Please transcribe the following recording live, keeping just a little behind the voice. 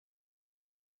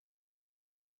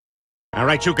All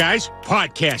right, you guys,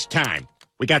 podcast time.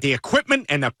 We got the equipment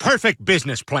and the perfect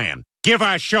business plan. Give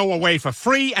our show away for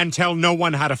free and tell no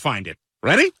one how to find it.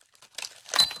 Ready?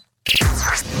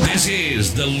 This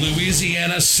is the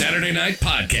Louisiana Saturday Night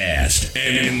Podcast,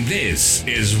 and this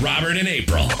is Robert and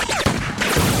April.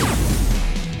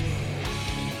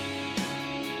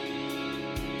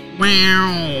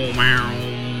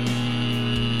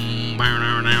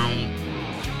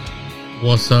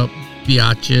 What's up,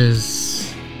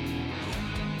 biatches?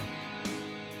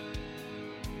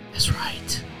 That's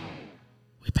right.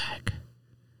 We back.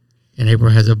 And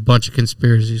April has a bunch of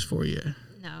conspiracies for you.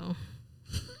 No.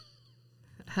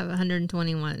 I have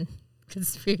 121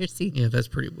 conspiracy. Yeah, that's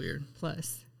pretty weird.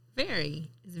 Plus.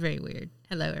 It's very weird.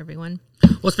 Hello, everyone.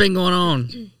 What's been going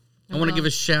on? I want to give a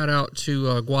shout out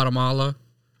to Guatemala.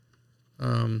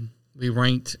 We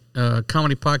ranked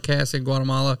comedy podcast in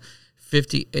Guatemala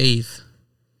 58th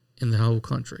in the whole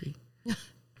country.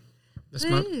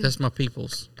 That's my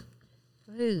people's.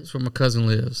 That's where my cousin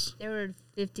lives. There were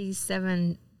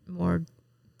 57 more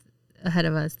ahead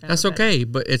of us. That's okay,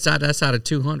 but that's out of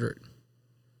 200.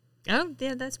 Oh,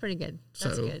 yeah, that's pretty good.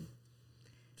 That's So, good.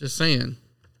 Just saying.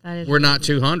 That is We're really not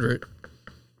good. 200.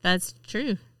 That's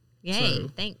true. Yay. So-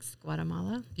 Thanks,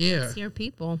 Guatemala. Yeah. It's your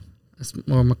people. That's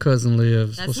where my cousin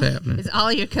lives. That's What's happening? It's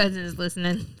all your cousins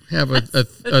listening. Have a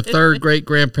third great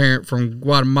grandparent from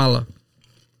Guatemala.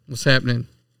 What's happening?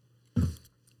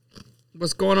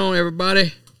 What's going on, everybody?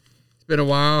 It's been a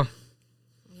while.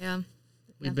 Yeah.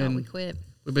 We've I thought been- we quit.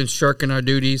 We've been shirking our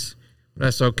duties. But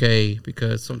that's okay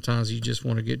because sometimes you just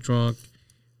want to get drunk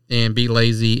and be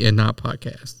lazy and not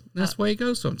podcast. That's the way it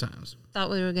goes sometimes. Thought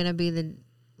we were going to be the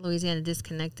Louisiana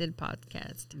Disconnected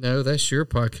podcast. No, that's your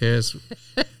podcast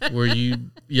where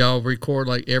y'all record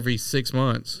like every 6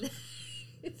 months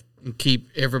and keep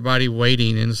everybody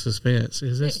waiting in suspense.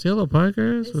 Is that still a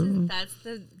podcast?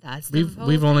 That's the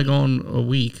We've only gone a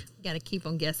week. Got to keep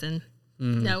on guessing.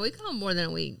 No, we gone more than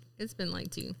a week. It's been like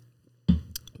 2,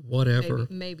 Whatever.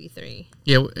 maybe 3.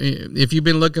 Yeah, if you've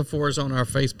been looking for us on our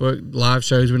Facebook live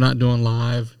shows, we're not doing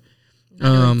live.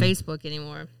 Not doing Facebook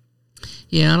anymore.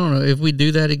 Yeah, I don't know if we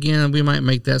do that again. We might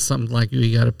make that something like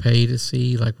we got to pay to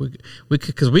see. Like we could,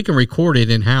 because we can record it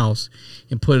in house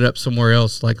and put it up somewhere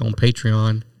else, like on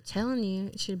Patreon. Telling you,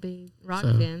 it should be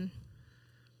Rockfin.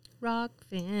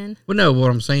 Rockfin. Well, no, what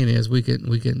I'm saying is we can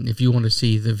if you want to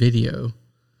see the video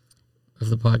of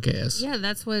the podcast. Yeah,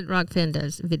 that's what Rockfin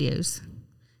does. Videos.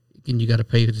 And you got to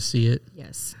pay to see it.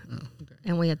 Yes. Oh, okay.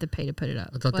 And we have to pay to put it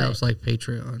up. I thought that was like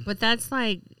Patreon. But that's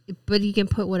like, but you can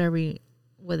put whatever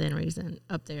within reason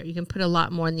up there. You can put a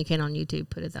lot more than you can on YouTube.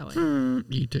 Put it that way.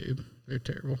 YouTube, they're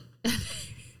terrible.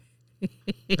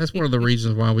 That's one of the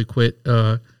reasons why we quit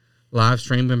live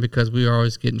streaming, because we are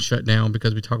always getting shut down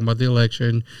because we're talking about the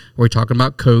election, or we're talking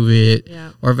about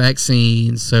COVID, or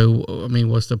vaccines. So, I mean,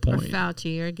 what's the Or point?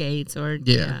 Fauci or Gates or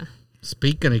Yeah.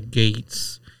 Speaking of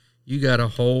Gates, you got a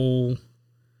whole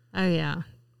Oh yeah.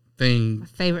 thing. My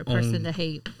favorite person to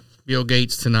hate. Bill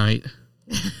Gates tonight.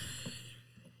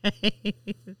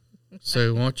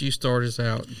 So why don't you start us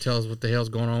out and tell us what the hell's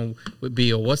going on with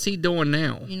Bill? What's he doing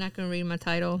now? You're not going to read my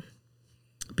title?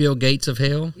 Bill Gates of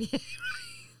hell? You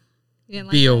didn't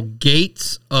like Bill that?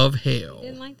 Gates of hell.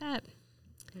 Didn't like that.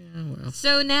 Yeah, well.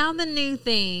 So now the new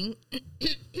thing,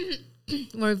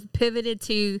 we've pivoted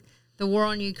to the war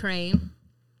on Ukraine.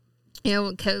 You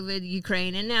know, COVID,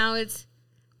 Ukraine, and now it's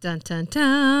dun dun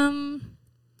dun,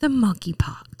 the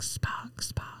monkeypox,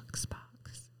 pox.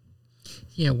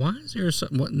 Yeah, why is there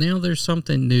something? Now there's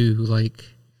something new, like.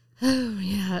 Oh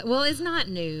yeah, well, it's not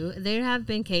new. There have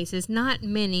been cases, not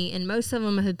many, and most of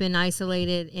them have been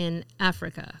isolated in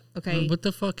Africa. Okay, What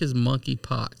the fuck is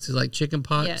monkeypox? Is it like chicken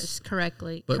pox? yes,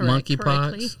 correctly, But correctly,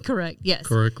 monkeypox? correct, yes,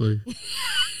 Correctly.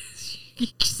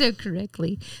 so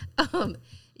correctly.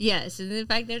 Yes, and in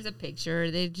fact, there's a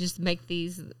picture. They just make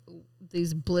these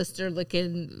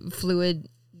blister-looking fluid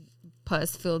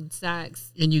pus-filled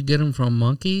sacks. And you get them from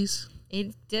monkeys?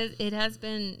 It has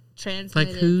been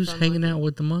transmitted. Like who's from hanging monkey. out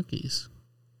with the monkeys?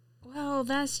 Well,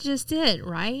 that's just it,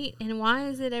 right? And why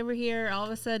is it over here all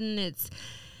of a sudden it's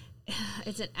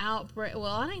an outbreak? Well,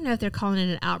 I don't know if they're calling it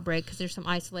an outbreak because there's some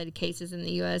isolated cases in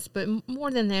the U.S., but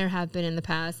more than there have been in the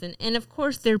past. And of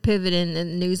course, they're pivoting, and the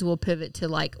news will pivot to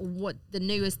like what the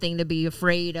newest thing to be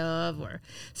afraid of or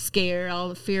scared, all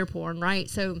the fear porn, right?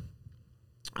 So,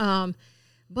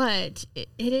 but it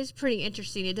is pretty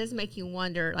interesting. It does make you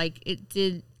wonder, like it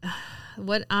did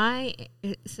what I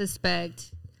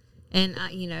suspect. And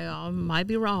I might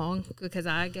be wrong because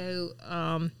I go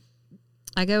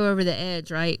over the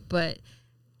edge, right? But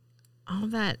all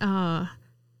that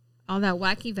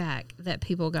wacky vac that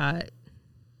people got.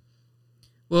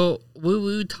 Well,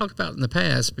 we talked about in the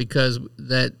past because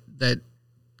that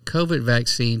COVID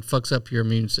vaccine fucks up your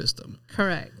immune system.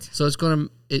 Correct. So it's going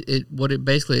to what it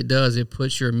basically does, it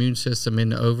puts your immune system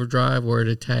into overdrive where it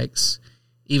attacks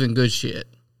even good shit.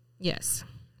 Yes.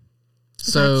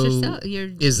 So is that your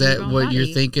what body. you're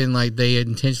thinking? Like they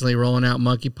intentionally rolling out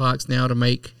monkeypox now to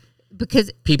make because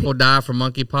people die from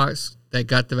monkeypox that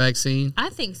got the vaccine? I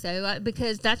think so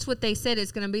because that's what they said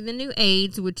is going to be the new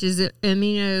AIDS, which is an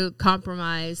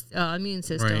immunocompromised immune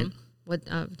system. Right. What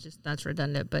just that's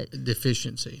redundant, but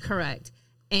Deficiency. correct.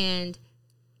 And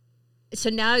so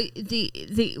now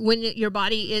the when your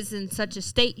body is in such a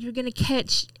state, you're going to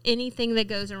catch anything that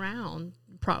goes around.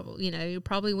 Probably, you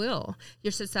probably will.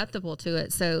 You're susceptible to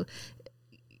it. So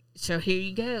here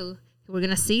you go. We're going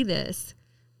to see this.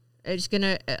 It's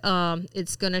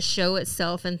gonna show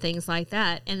itself and things like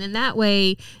that, and then that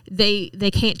way they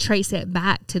can't trace it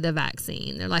back to the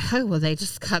vaccine. They're like, oh well, they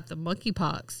just got the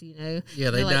monkeypox, Yeah,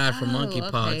 they They're died like, from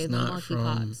monkeypox, okay, not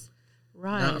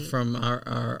from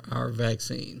our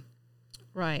vaccine.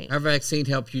 Right. Our vaccine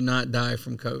helped you not die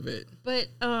from COVID. But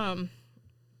and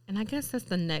I guess that's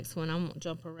the next one. I won't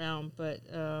jump around, but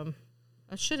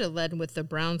I should have led with the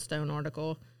Brownstone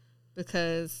article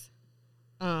because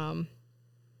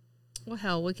well,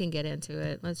 hell, we can get into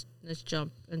it. Let's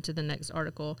jump into the next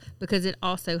article because it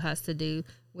also has to do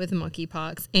with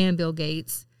monkeypox and Bill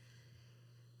Gates.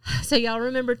 So y'all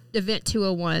remember Event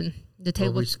 201, the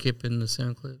table? Are we skipping the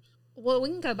sound clips? Well, we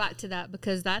can go back to that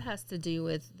because that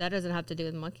doesn't have to do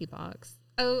with monkeypox.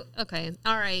 Oh, okay.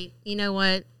 All right. You know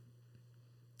what?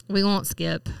 We won't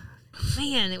skip.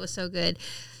 Man, it was so good.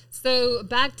 So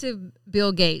back to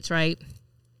Bill Gates, right?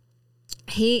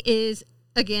 He is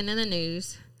again in the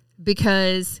news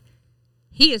because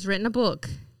he has written a book.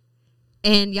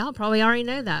 And y'all probably already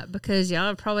know that because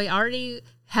y'all probably already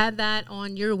had that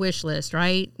on your wish list,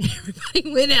 right?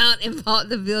 Everybody went out and bought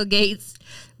the Bill Gates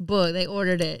book. They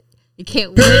ordered it. You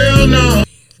can't wait.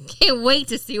 Can't wait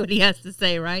to see what he has to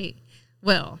say, right?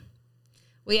 Well,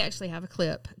 we actually have a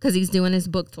clip because he's doing his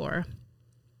book tour.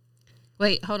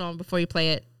 Wait, hold on before you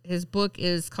play it. His book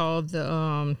is called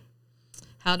the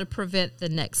How to Prevent the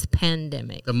Next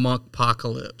Pandemic. The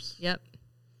Monkeypocalypse. Yep.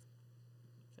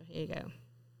 So here you go. It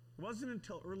wasn't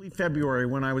until early February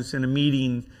when I was in a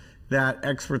meeting that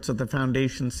experts at the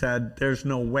foundation said, there's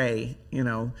no way,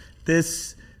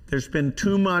 there's been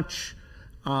too much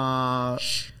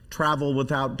travel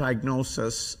without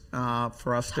diagnosis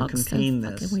for us to contain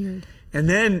this. Weird. And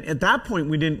then at that point,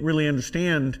 we didn't really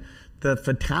understand the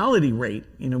fatality rate.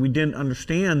 We didn't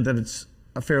understand that it's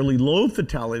a fairly low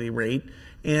fatality rate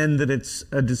and that it's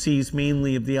a disease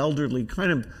mainly of the elderly,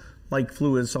 kind of like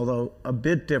flu is, although a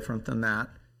bit different than that.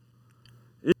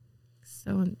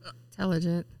 So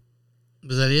intelligent.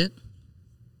 Was that it?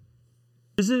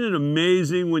 Isn't it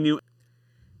amazing when you...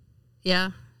 Yeah.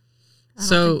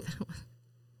 So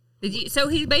So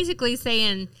he's basically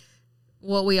saying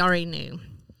what we already knew.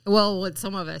 Well, what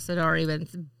some of us had already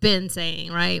been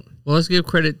saying, right? Well, let's give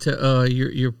credit to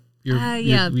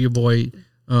your boy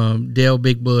Dale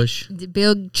Big Bush,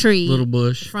 Big Tree, Little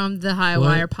Bush from the High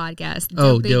Wire podcast.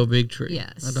 Dale Big Tree.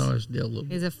 Yes, I thought it was Dale Little.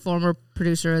 He's a former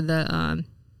producer of the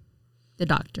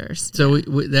Doctors. So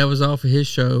that was off of his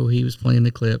show. He was playing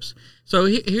the clips. So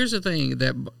here's the thing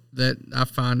that I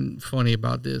find funny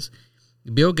about this.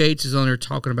 Bill Gates is on there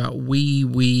talking about we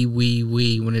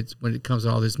when it comes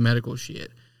to all this medical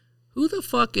shit. Who the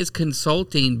fuck is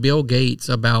consulting Bill Gates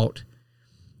about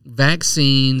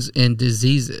vaccines and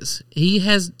diseases?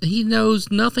 He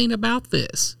knows nothing about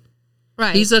this.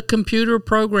 Right. He's a computer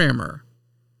programmer.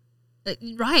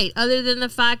 Right. Other than the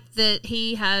fact that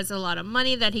he has a lot of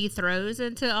money that he throws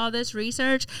into all this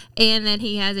research and that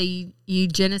he has a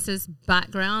eugenicist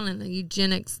background and a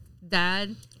eugenics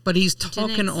dad. But he's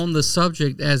talking on the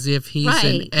subject as if he's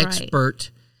an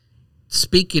expert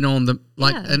speaking on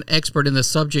an expert in the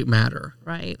subject matter.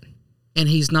 Right. And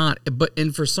he's not.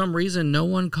 And for some reason, no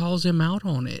one calls him out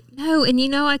on it. No, and you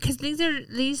know what? Because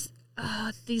these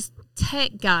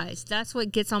tech guys, that's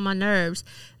what gets on my nerves.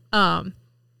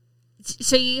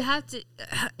 So you have to,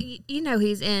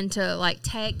 he's into like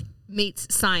tech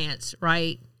meets science,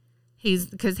 right?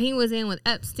 Because he was in with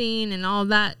Epstein and all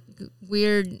that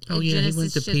weird. Oh yeah, he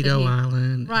went to Pedo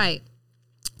Island, right?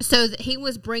 So he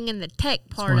was bringing the tech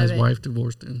part of it. His wife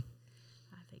divorced him.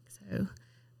 I think so,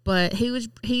 but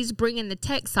he's bringing the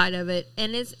tech side of it,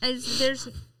 and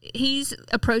he's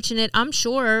approaching it, I'm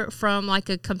sure, from like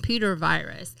a computer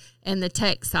virus and the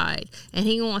tech side, and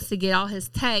he wants to get all his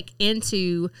tech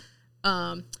into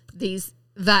these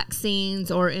vaccines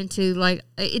or into like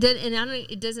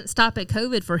it doesn't stop at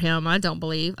COVID for him. I don't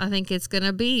believe. I think it's going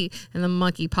to be in the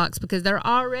monkeypox because they're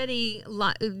already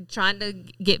trying to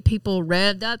get people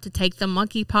revved up to take the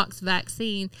monkeypox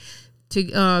vaccine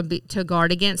to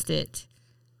guard against it.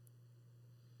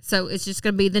 So it's just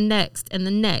going to be the next and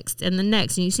the next and the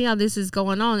next. And you see how this is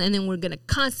going on, and then we're going to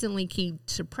constantly keep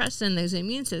suppressing those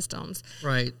immune systems.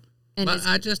 Right. And but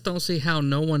I just don't see how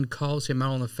no one calls him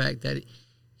out on the fact that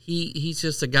he's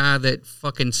just a guy that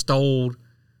fucking stole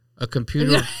a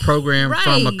computer program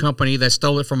from a company that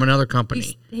stole it from another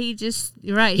company. He just,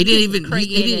 you're right. He didn't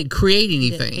create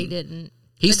anything. He didn't.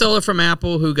 He stole it from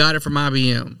Apple, who got it from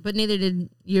IBM. But neither did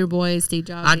your boy, Steve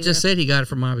Jobs. I just said he got it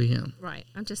from IBM. Right.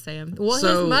 I'm just saying. Well,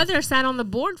 his mother sat on the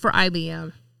board for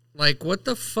IBM. Like, what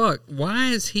the fuck? Why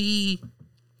is he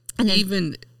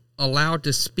even allowed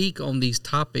to speak on these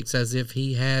topics as if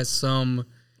he has some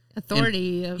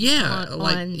authority?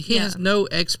 He has no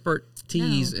expertise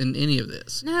in any of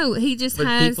this. No, he just but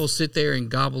has. People sit there and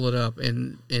gobble it up,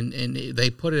 and they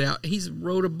put it out. He's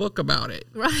wrote a book about it.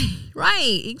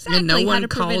 Right, exactly. And no one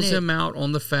calls him out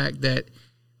on the fact that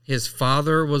his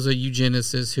father was a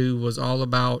eugenicist who was all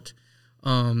about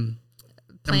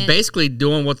basically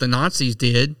doing what the Nazis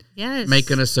did. Yes.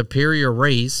 Making a superior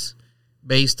race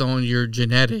based on your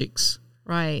genetics.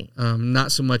 Right.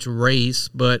 Not so much race,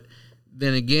 but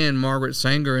then again, Margaret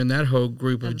Sanger and that whole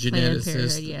group of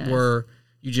geneticists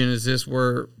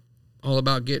were all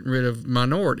about getting rid of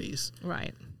minorities.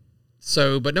 Right.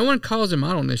 So, but no one calls him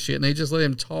out on this shit, and they just let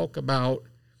him talk about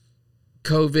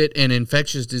COVID and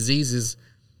infectious diseases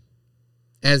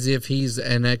as if he's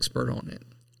an expert on it.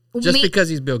 Just because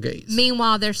he's Bill Gates.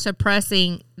 Meanwhile, they're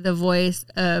suppressing the voice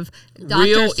of doctors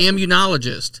real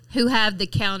immunologists who have the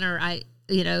counter,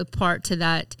 part to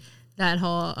that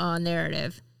whole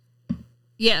narrative.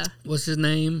 Yeah. What's his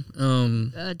name?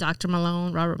 Dr.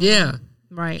 Malone, Robert Malone. Yeah.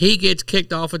 Right. He gets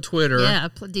kicked off of Twitter. Yeah,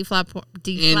 D-flat porn.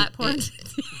 D-flat porn.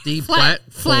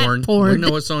 Flat porn. We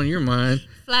know what's on your mind.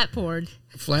 Flat porn.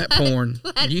 Flat porn.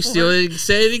 You said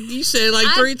it like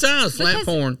 3 times. Flat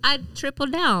porn. I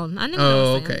tripled down. I know.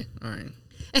 Oh, okay. All right.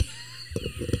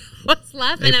 What's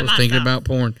laughing at myself? Thinking about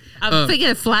porn. I'm thinking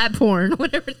of flat porn.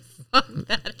 Whatever the fuck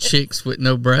that is. Chicks with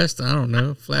no breast. I don't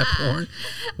know. Flat porn.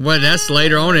 Well, that's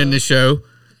later on in the show.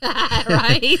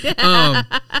 Right.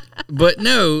 But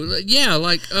no, yeah,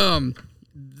 like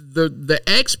the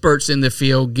experts in the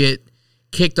field get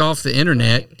kicked off the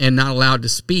internet and not allowed to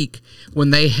speak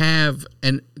when they have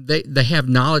they have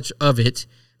knowledge of it.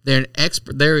 They're an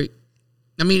expert.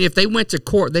 If they went to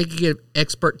court, they could give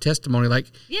expert testimony.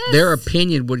 Like their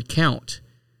opinion would count.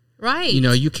 Right.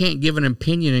 You can't give an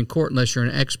opinion in court unless you're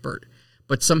an expert.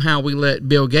 But somehow we let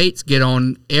Bill Gates get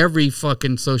on every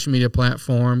fucking social media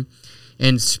platform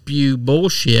and spew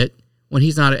bullshit when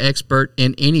he's not an expert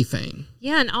in anything.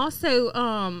 Yeah, and also,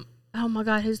 oh my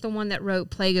God, who's the one that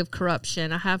wrote Plague of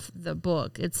Corruption? I have the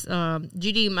book. It's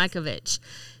Judy Mikovits.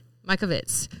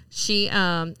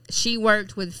 She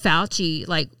worked with Fauci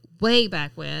like way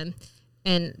back when,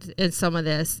 and some of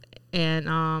this, and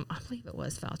I believe it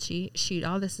was Fauci. Shoot,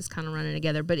 all this is kind of running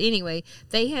together. But anyway,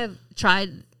 they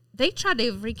tried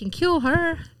to freaking kill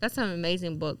her. That's an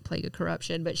amazing book, Plague of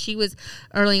Corruption. But she was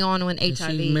early on when HIV.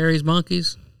 She marries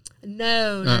monkeys?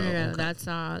 No. Okay. That's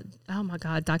oh my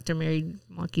God, Dr. Married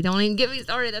Monkey. Don't even get me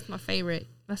started. That's my favorite.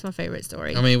 That's my favorite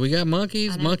story. We got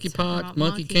monkeys, monkeypox,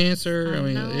 monkey cancer.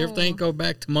 Everything go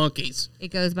back to monkeys. It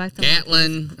goes back to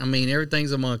Gatlin.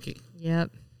 Everything's a monkey.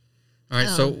 Yep. All right,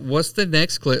 so what's the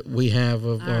next clip we have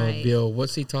of Bill?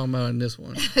 What's he talking about in this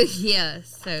one? Yeah,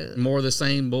 so... More of the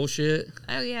same bullshit?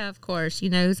 Oh, yeah, of course.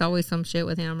 There's always some shit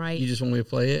with him, right? You just want me to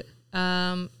play it?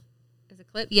 Is it a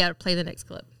clip? Yeah, play the next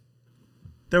clip.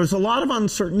 There was a lot of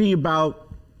uncertainty about,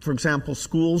 for example,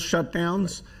 school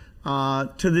shutdowns.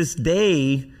 To this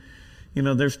day,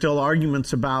 there's still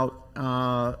arguments about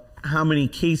how many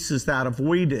cases that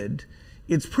avoided.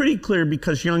 It's pretty clear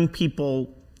because young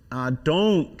people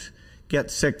don't get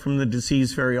sick from the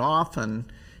disease very often,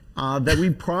 that we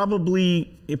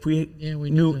probably, if we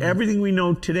knew everything we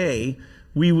know today,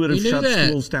 we would have shut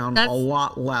schools down a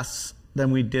lot less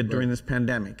than we did during this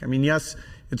pandemic. Yes,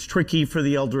 it's tricky for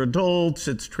the elder adults.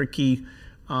 It's tricky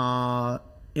in a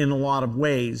lot of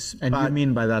ways. And you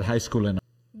mean by that high school and...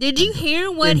 Did you hear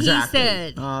what he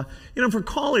said? For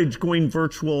college, going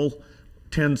virtual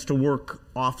tends to work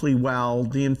awfully well.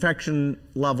 The infection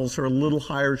levels are a little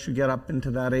higher as you get up into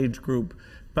that age group.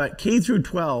 But K through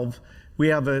 12, we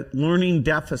have a learning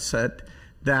deficit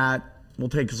that will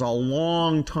take us a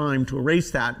long time to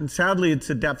erase that. And sadly, it's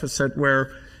a deficit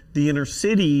where the inner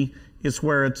city is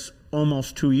where it's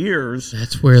almost 2 years.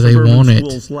 That's where they want it.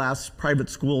 Schools less, private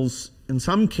schools in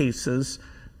some cases,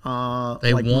 They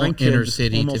like my want inner kids,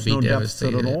 city to almost be no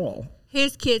deficit devastated. at all.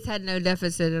 His kids had no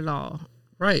deficit at all.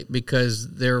 Right, because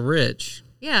they're rich.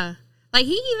 Yeah. Like,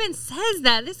 he even says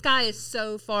that. This guy is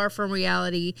so far from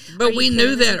reality. But we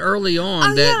knew that early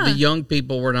on Oh, that yeah. the young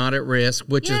people were not at risk,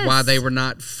 which is why Yes. they were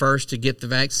not first to get the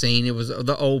vaccine. It was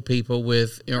the old people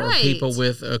with or Right. people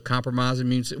with a compromised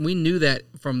immune system. We knew that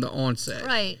from the onset.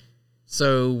 Right.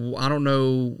 So I don't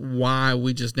know why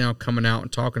we just now coming out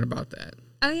and talking about that.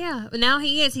 Oh, yeah. Now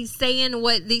he is. He's saying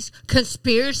what these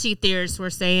conspiracy theorists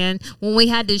were saying when we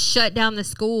had to shut down the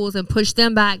schools and push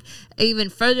them back even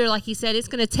further. Like he said, it's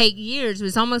going to take years. It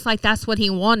was almost like that's what he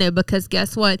wanted, because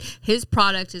guess what? His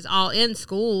product is all in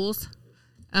schools.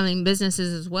 I mean,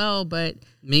 businesses as well, but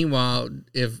Meanwhile,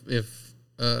 if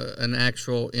an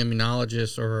actual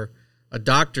immunologist or a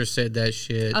doctor said that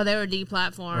shit, oh, they were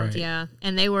deplatformed, Right. yeah.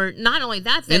 And they were, not only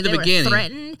that, In the they were beginning.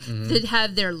 threatened to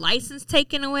have their license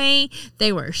taken away.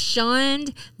 They were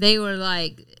shunned. They were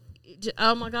like,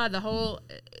 oh my God, the whole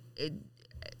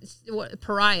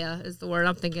pariah is the word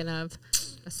I'm thinking of.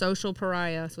 A social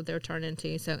pariah is what they were turned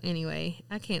into. So anyway,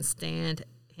 I can't stand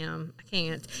him. I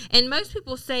can't. And most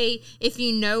people say if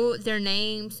you know their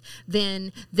names,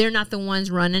 then they're not the ones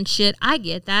running shit. I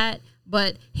get that.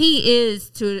 But he is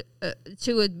to a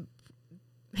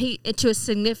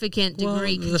significant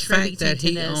degree the fact contributing that to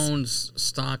he this. owns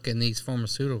stock in these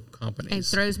pharmaceutical companies And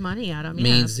throws money at him.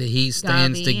 means that he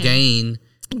stands to Gavi and gain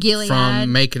Gilead.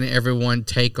 from making everyone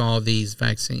take all these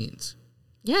vaccines.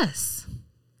 Yes.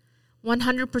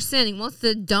 100%. He wants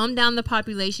to dumb down the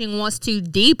population, wants to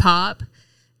depop.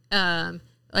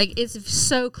 Like, it's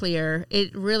so clear.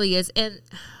 It really is. And,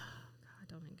 God,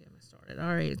 don't even get me started.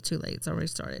 All right, it's too late. It's already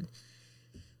started.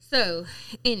 So,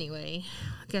 anyway,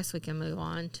 I guess we can move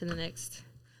on to the next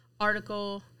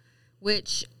article,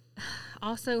 which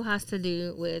also has to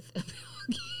do with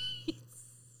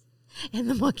and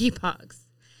the monkeypox.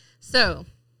 So,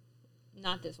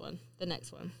 not this one, the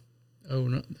next one. Oh,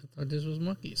 no, I thought this was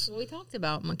monkeys. Well, we talked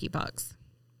about monkeypox.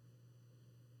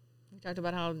 We talked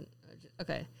about how,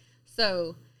 okay.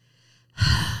 So,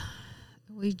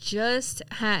 we just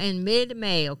had in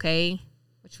mid-May, okay,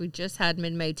 which we just had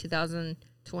mid-May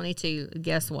 2022.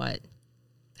 Guess what?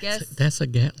 That's a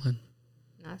Gatlin.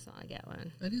 No, that's not a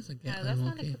Gatlin. That is a No, Gatlin that's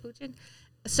monkey. not a capuchin.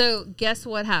 So, guess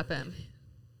what happened?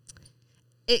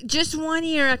 Just 1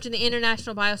 year after the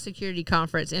International Biosecurity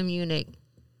Conference in Munich,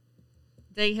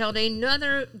 they held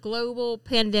another global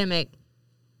pandemic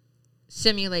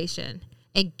simulation.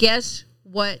 And guess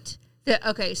what?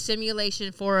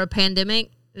 Simulation for a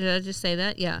pandemic. Did I just say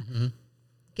that? Yeah. Mm-hmm.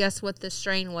 Guess what the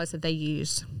strain was that they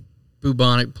used?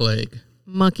 Bubonic plague.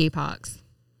 Monkeypox.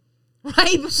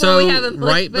 Right before So we have a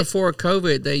before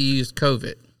COVID, they used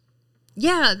COVID.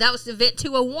 Yeah, that was Event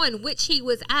 201, which he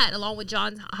was at along with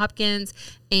Johns Hopkins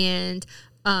and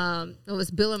it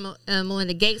was Bill and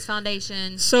Melinda Gates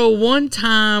Foundation. So one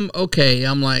time, okay,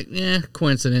 I'm like,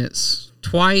 coincidence.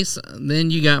 Twice,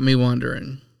 then you got me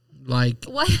wondering. Like,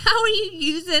 How are you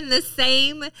using the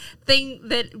same thing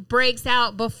that breaks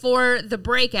out before the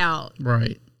breakout?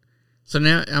 right. So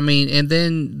now, I mean, and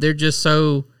then they're just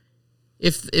so,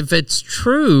 if it's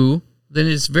true, then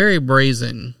it's very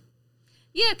brazen.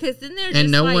 Yeah, because then they're just And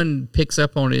no like, one picks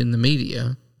up on it in the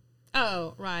media.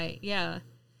 oh, right, yeah.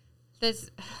 This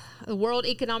the World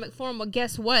Economic Forum. Well,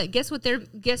 guess what? Guess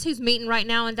who's meeting right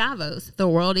now in Davos? The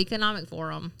World Economic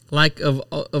Forum. Like, of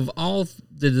all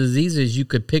the diseases you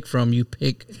could pick from, you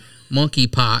pick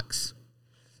monkeypox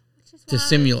to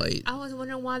simulate. I was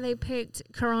wondering why they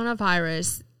picked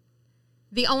coronavirus.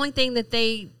 The only thing that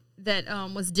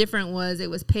was different was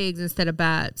it was pigs instead of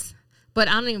bats. But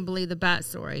I don't even believe the bat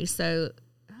story. So,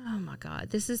 oh my God,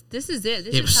 this is it.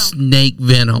 It was snake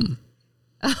venom.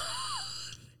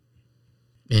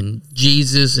 And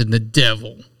Jesus and the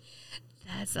devil.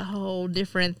 That's a whole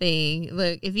different thing.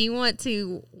 Look, if you want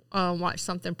to watch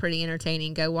something pretty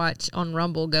entertaining, go watch on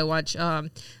Rumble. Go watch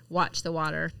Watch the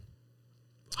Water.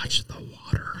 Watch the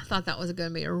water. I thought that was going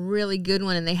to be a really good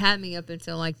one, and they had me up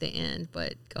until like the end.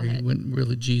 But go He ahead, went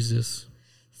really Jesus.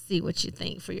 see what you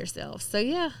think for yourself. So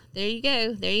yeah, there you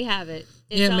go. There you have it.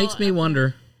 It makes me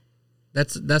wonder.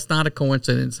 That's not a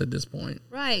coincidence at this point.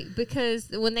 Right, because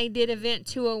when they did Event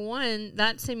 201,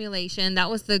 that simulation, that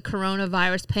was the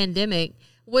coronavirus pandemic,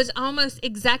 was almost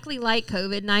exactly like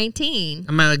COVID-19.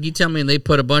 I mean, like, you tell me they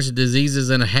put a bunch of diseases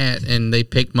in a hat and they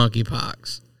picked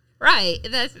monkeypox. Right,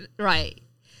 that's right.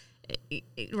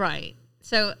 Right.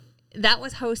 So that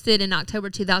was hosted in October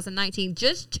 2019,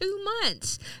 just 2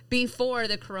 months before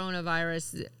the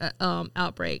coronavirus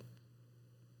outbreak.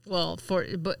 Well,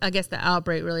 but I guess the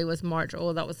outbreak really was March.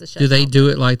 Oh, that was the shutdown. Do they do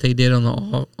it like they did on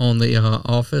the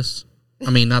Office? I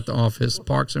mean, not The Office,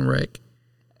 Parks and Rec,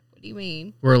 What do you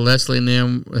mean? where Leslie and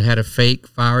them had a fake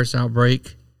virus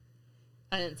outbreak.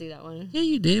 I didn't see that one. Yeah,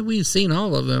 you did. We've seen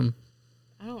all of them.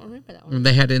 I don't remember that one.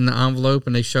 They had it in the envelope,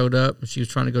 and they showed up, and she was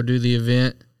trying to go do the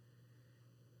event,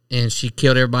 and she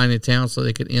killed everybody in the town so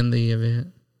they could end the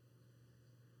event.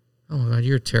 Oh, my God,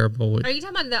 you're terrible. Are you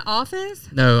talking about The Office?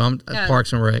 No, I'm No.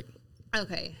 Parks and Rec.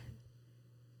 Okay.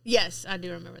 Yes, I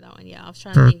do remember that one. Yeah, I was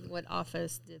trying to think what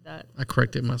Office did that. I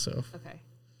corrected myself. Okay.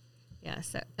 Yeah,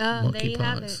 so there you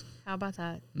have it. How about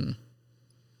that?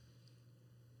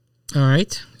 All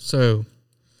right, so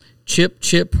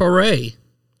Chip Hooray.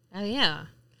 Oh, yeah.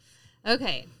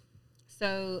 Okay.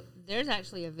 So there's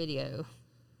actually a video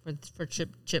for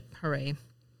Chip Hooray.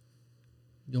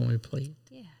 You want me to play it?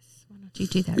 Yes. Why don't you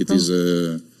do that? It is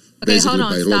Okay, basically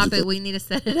hold on. Stop biological. it. We need to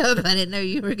set it up. I didn't know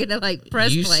you were going to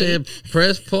press You play. said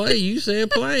press play. You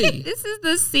said play. This is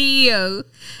the CEO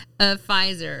of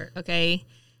Pfizer, okay?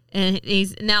 And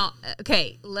he's now,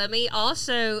 okay, let me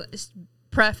also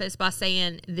preface by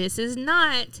saying this is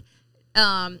not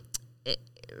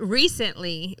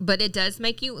recently, but it does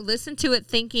make you listen to it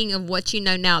thinking of what you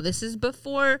know now. This is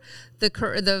before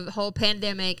the whole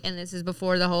pandemic, and this is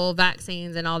before the whole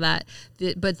vaccines and all that.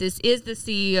 But this is the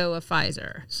CEO of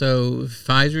Pfizer. So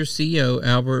Pfizer CEO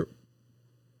Albert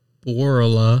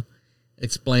Bourla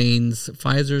explains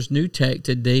Pfizer's new tech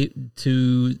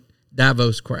to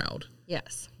Davos crowd.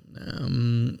 Yes.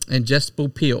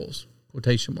 Ingestible pills,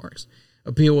 quotation marks.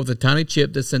 A pill with a tiny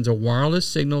chip that sends a wireless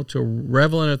signal to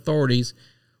relevant authorities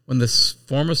when the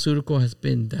pharmaceutical has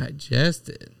been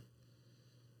digested.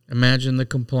 Imagine the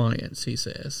compliance, he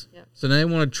says. Yep. So now they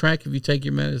want to track if you take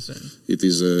your medicine. It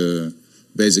is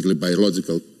basically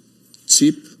biological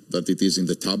chip that it is in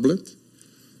the tablet.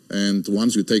 And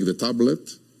once you take the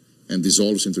tablet and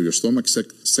dissolves into your stomach,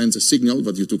 sends a signal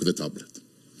that you took the tablet.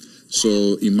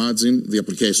 So imagine the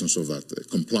applications of that,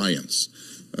 compliance.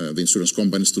 The insurance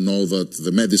companies to know that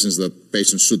the medicines that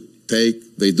patients should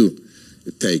take, they do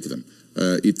take them.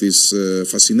 It is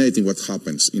fascinating what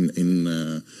happens in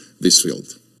this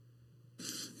field.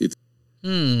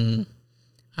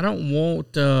 I don't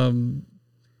want,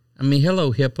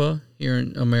 hello, HIPAA here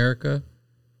in America.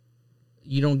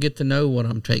 You don't get to know what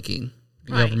I'm taking,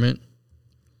 the Right. government.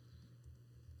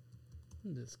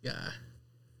 This guy.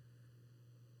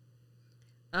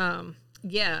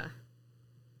 Yeah.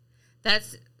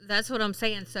 That's what I'm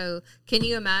saying. So can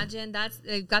you imagine?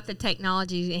 They've got the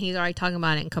technology, and he's already talking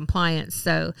about it in compliance.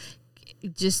 So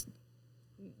just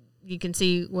you can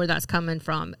see where that's coming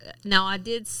from. Now, I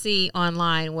did see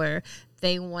online where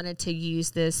they wanted to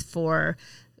use this for,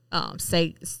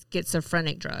 say,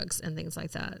 schizophrenic drugs and things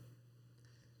like that.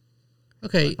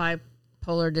 Okay.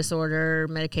 Bipolar disorder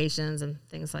medications and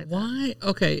things like that. Why?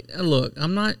 Okay, look,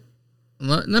 I'm not.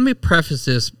 Let me preface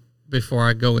this before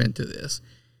I go into this,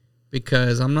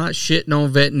 because I'm not shitting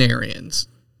on veterinarians.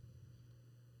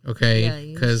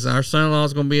 Okay, because our son-in-law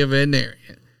is going to be a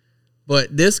veterinarian,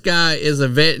 but this guy is a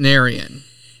veterinarian.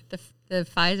 The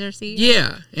Pfizer CEO.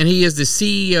 Yeah, and he is the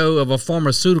CEO of a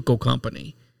pharmaceutical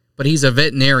company, but he's a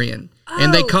veterinarian,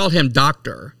 and they call him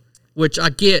doctor. Which I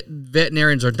get,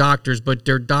 veterinarians are doctors, but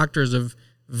they're doctors of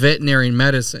veterinary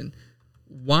medicine.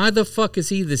 Why the fuck is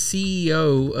he the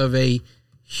CEO of a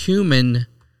human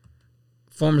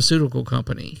pharmaceutical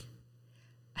company?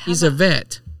 He's a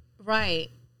vet. Right.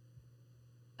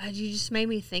 You just made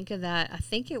me think of that. I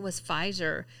think it was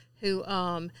Pfizer who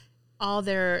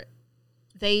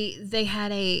they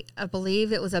had I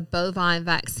believe it was a bovine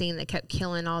vaccine that kept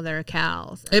killing all their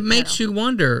cows. It makes you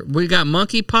wonder. We got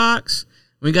monkeypox.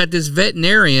 We got this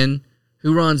veterinarian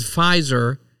who runs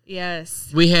Pfizer.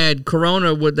 Yes. We had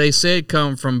corona, what they said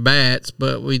come from bats,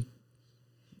 but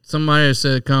somebody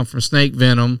said it come from snake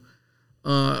venom.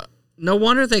 No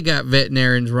wonder they got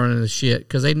veterinarians running the shit,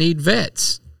 because they need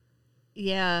vets.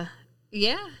 Yeah.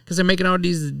 Yeah. Because they're making all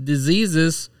these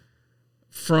diseases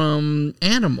from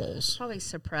animals. Probably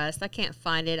suppressed. I can't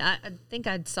find it. I think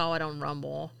I saw it on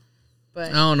Rumble.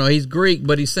 But I don't know. He's Greek,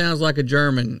 but he sounds like a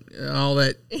German. All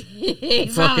that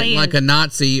fucking like a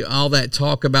Nazi. All that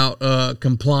talk about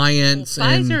compliance. Well,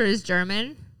 Pfizer is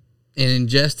German. And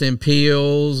ingesting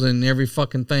pills and every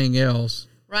fucking thing else.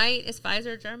 Right? Is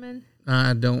Pfizer German?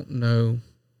 I don't know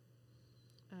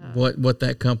what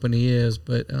that company is,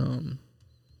 but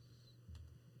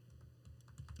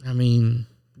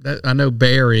I know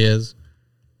Bayer is.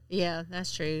 Yeah,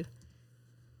 that's true.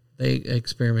 They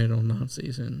experimented on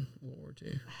Nazis in World War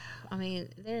II. I mean,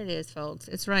 there it is, folks.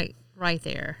 It's right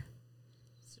there.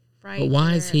 It's right. But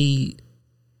why is he?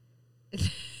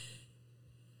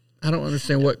 I don't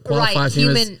understand what qualifies him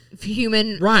as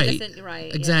human. Right.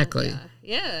 Right. Exactly.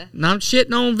 Yeah. Not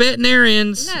shitting on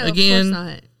veterinarians No, again. of course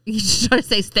not. You just try to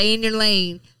say, stay in your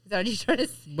lane. Is that what you try to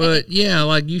say? But yeah,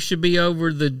 like you should be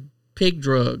over the pig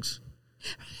drugs,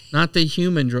 not the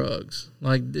human drugs.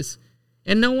 Like this,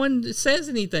 and no one says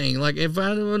anything. Like if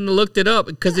I wouldn't have looked it up,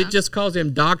 because it just calls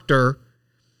him doctor.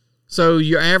 So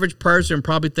your average person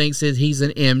probably thinks that he's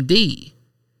an MD,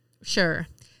 Sure.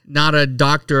 not a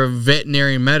doctor of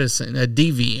veterinary medicine, a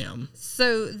DVM.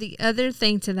 So the other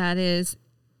thing to that is,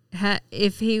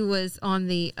 if he was on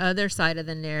the other side of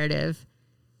the narrative,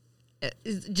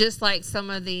 just like some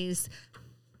of these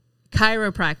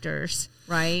chiropractors,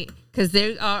 right? Because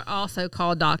they are also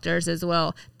called doctors as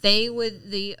well.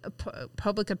 The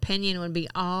public opinion would be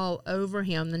all over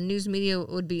him. The news media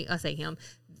would be, I say him,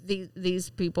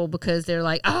 these people, because they're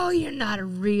like, oh, you're not a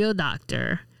real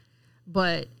doctor.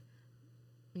 But,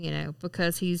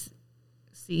 because he's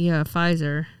CEO of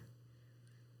Pfizer,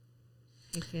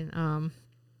 he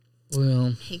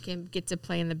can get to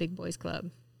play in the big boys club.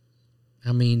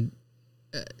 I mean,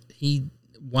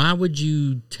 why would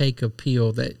you take a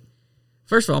pill that,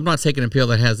 first of all, I'm not taking a pill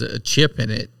that has a chip in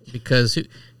it, because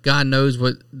God knows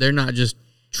they're not just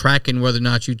tracking whether or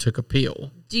not you took a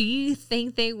pill. Do you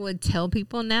think they would tell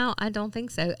people now? I don't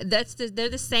think so. They're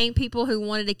the same people who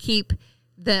wanted to keep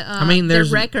the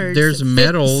records. There's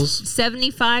metals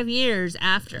 75 years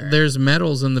after. There's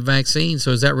metals in the vaccine,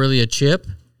 so is that really a chip?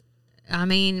 I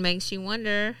mean, makes you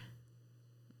wonder.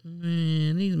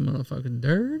 Man, these motherfuckers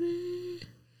dirty.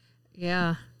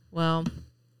 Yeah. Well,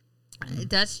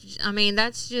 that's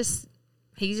just,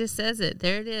 he just says it.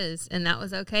 There it is. And that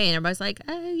was okay. And everybody's like,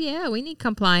 oh, yeah, we need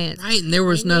compliance. Right. And there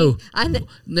was like,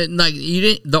 you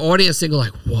didn't, the audience didn't go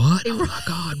like, what? Oh my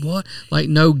God, what? Like,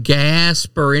 no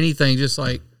gasp or anything. Just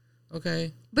like,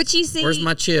 okay. But you see, where's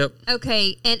my chip?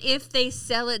 Okay, and if they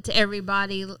sell it to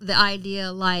everybody, the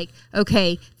idea like,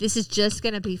 okay, this is just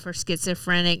going to be for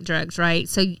schizophrenic drugs, right?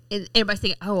 So everybody's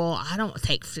thinking, oh, well, I don't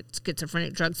take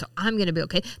schizophrenic drugs, so I'm going to be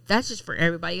okay. That's just for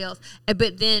everybody else.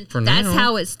 But then that's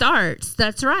how it starts.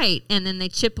 That's right. And then they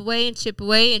chip away and chip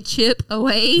away and chip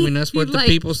away. I mean, that's what the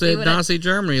people said in Nazi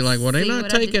Germany. Like, well, they're not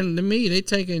taking the me. They're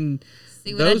taking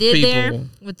see what those I did people. There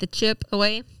with the chip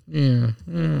away? Yeah.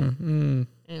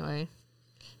 Anyway.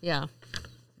 Yeah.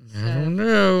 I don't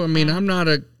know. I mean, I'm not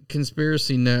a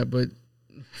conspiracy nut, but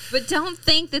don't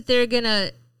think that they're going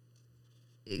to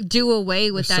do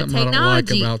away with that technology. I don't like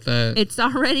about that. It's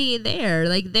already there.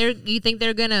 Like, you think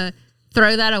they're going to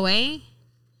throw that away?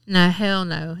 No, hell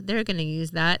no. They're going to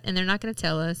use that, and they're not going to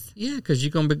tell us. Yeah, because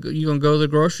you're gonna go to the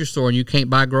grocery store and you can't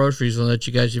buy groceries unless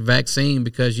you got your vaccine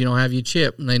because you don't have your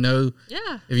chip, and they know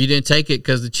if you didn't take it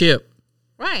because the chip.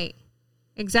 Right.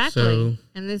 Exactly. So,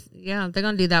 and they're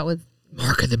going to do that with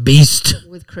Mark of the Beast.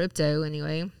 With crypto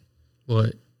anyway.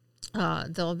 What?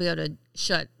 They'll be able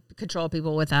to control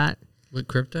people with that. With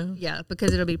crypto? Yeah,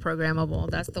 because it'll be programmable.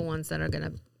 That's the ones that are going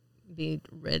to be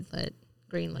red lit,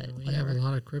 green lit. We have a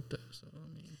lot of crypto, so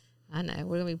I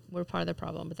know we're part of the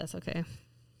problem, but that's okay.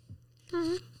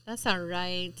 Mm-hmm. That's all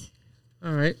right.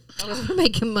 All right. We're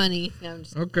making money. No, I'm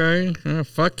just okay.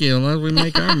 Fuck you, unless we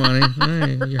make our money.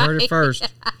 Hey, you heard it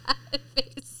first.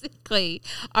 Basically.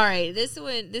 All right. This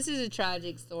is a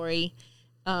tragic story,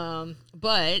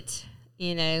 but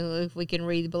if we can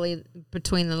believe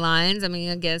between the lines, I mean,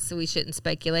 I guess we shouldn't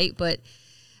speculate. But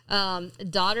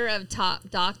daughter of top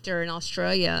doctor in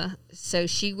Australia, so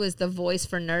she was the voice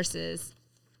for nurses.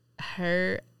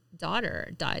 Her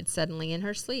daughter died suddenly in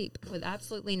her sleep with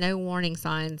absolutely no warning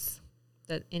signs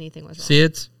that anything was wrong.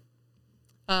 SIDS?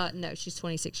 No, she's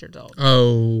 26 years old.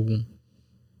 Oh,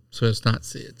 so it's not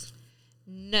SIDS.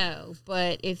 No,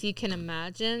 but if you can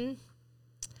imagine,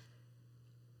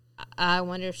 I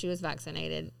wonder if she was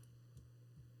vaccinated.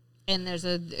 And there's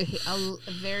a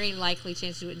very likely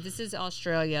chance. This is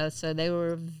Australia, so they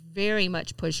were very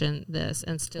much pushing this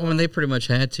and still. Well, and they pretty much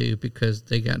had to because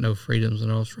they got no freedoms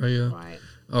in Australia. Right.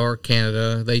 Or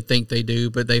Canada. They think they do,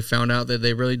 but they found out that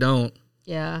they really don't.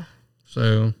 Yeah.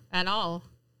 So. At all.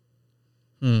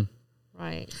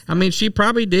 Right. I mean, she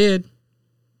probably did.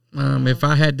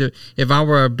 If I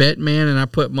were a bet man and I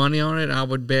put money on it, I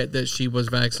would bet that she was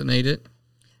vaccinated.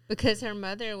 Because her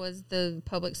mother was the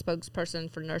public spokesperson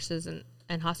for nurses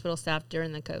and hospital staff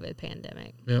during the COVID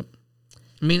pandemic. Yep.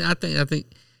 I mean, I think,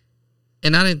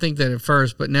 and I didn't think that at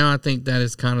first, but now I think that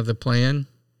is kind of the plan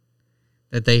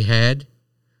that they had,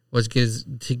 was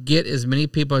to get as many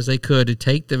people as they could to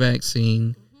take the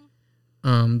vaccine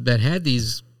that had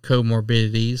these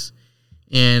comorbidities,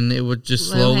 and it would just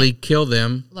slowly kill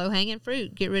them. Low-hanging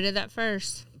fruit. Get rid of that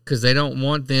first. Because they don't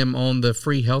want them on the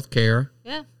free health care.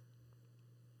 Yeah.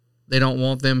 They don't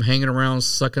want them hanging around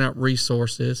sucking up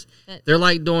resources. They're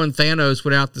like doing Thanos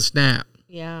without the snap.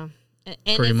 Yeah.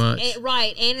 And Pretty much.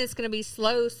 Right. And it's going to be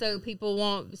slow so people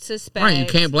won't suspect. Right. You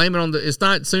can't blame it on it's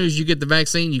not as soon as you get the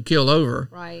vaccine, you kill over.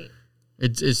 Right.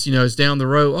 It's it's down the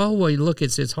road. Oh, well, look,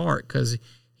 it's his heart because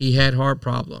he had heart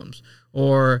problems.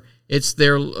 Or it's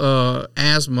their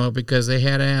asthma because they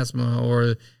had asthma,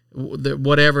 or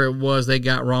whatever it was they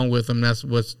got wrong with them. That's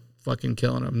what's fucking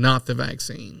killing them, not the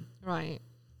vaccine. Right.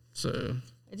 So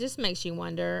it just makes you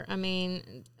wonder. I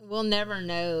mean, we'll never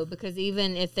know, because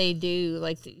even if they do,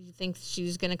 like, you think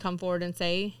she's going to come forward and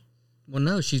say? Well,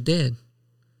 no, she's dead.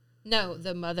 No,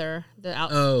 the mother, the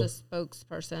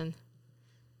spokesperson.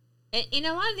 And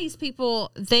a lot of these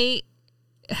people, they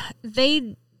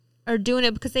are doing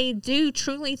it because they do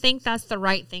truly think that's the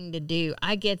right thing to do.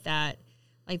 I get that.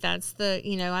 Like, that's I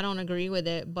don't agree with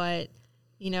it. But,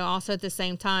 also at the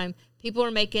same time, people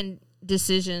are making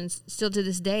decisions still to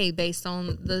this day based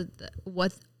on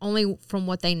only from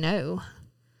what they know.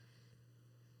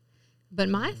 But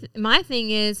my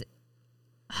thing is,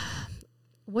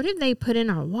 what if they put in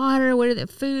our water, what if the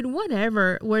food,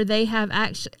 whatever, where they have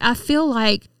actually, I feel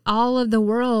like all of the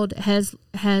world has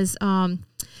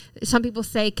some people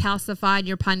say calcified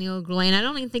your pineal gland. I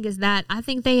don't even think it's that. I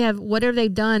think they have, whatever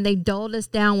they've done, they dulled us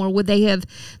down, where would they have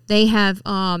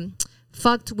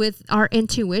fucked with our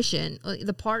intuition,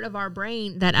 the part of our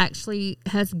brain that actually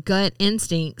has gut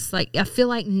instincts. Like, I feel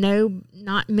like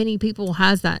not many people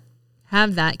have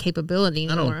that capability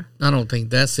anymore. I don't think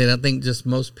that's it. I think just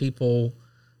most people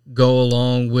go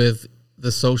along with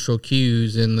the social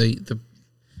cues and the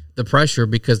pressure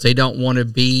because they don't want to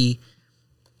be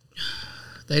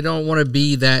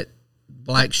that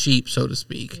black sheep, so to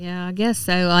speak. Yeah, I guess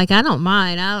so. Like, I don't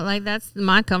mind. That's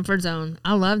my comfort zone.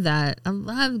 I love that. I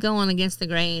love going against the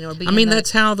grain or being. I mean,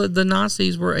 that's how the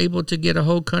Nazis were able to get a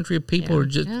whole country of people to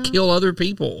just kill other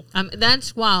people.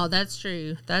 That's wild. That's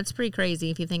true. That's pretty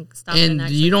crazy if you think. And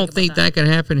you don't think that can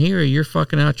happen here? You're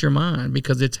fucking out your mind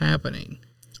because it's happening.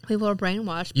 People are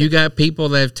brainwashed. You got people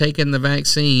that have taken the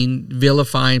vaccine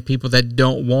vilifying people that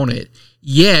don't want it.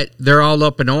 Yet they're all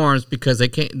up in arms because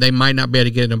they might not be able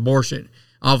to get an abortion.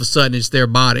 All of a sudden, it's their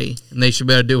body, and they should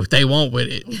be able to do what they want with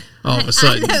it. All of a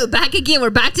sudden, I know. Back again, we're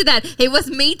back to that. It was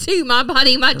me too, my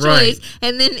body, my choice, right.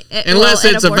 And then unless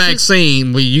it's a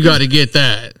vaccine, you got to get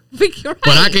that. Right.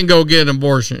 But I can go get an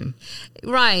abortion.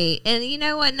 Right. And you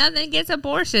know what? Nothing gets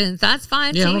abortions. That's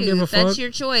fine too. I don't give a fuck. That's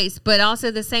your choice. But also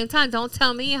at the same time, don't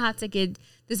tell me I have to get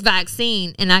this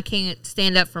vaccine and I can't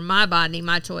stand up for my body,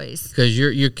 my choice. Because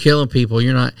you're killing people.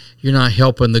 You're not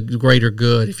helping the greater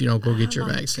good if you don't go get your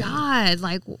vaccine.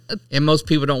 God, and most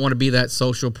people don't want to be that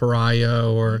social pariah,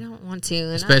 or I don't want to,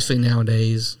 especially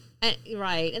nowadays.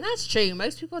 Right, and that's true.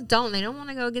 Most people don't. They don't want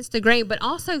to go against the grain, but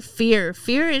also fear.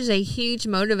 Fear is a huge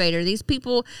motivator. These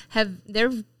people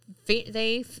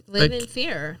they live in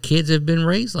fear. Kids have been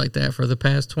raised like that for the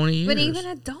past 20 years. But even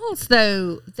adults,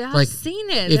 though, I've seen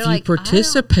it. If you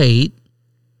participate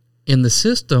in the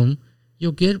system,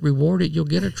 you'll get rewarded. You'll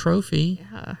get a trophy.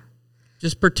 Yeah.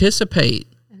 Just participate.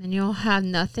 And then you'll have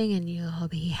nothing and you'll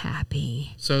be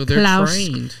happy. So they're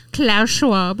trained. Klaus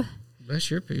Schwab.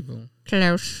 That's your people.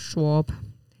 Klaus Schwab.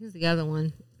 Who's the other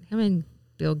one? Him and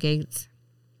Bill Gates.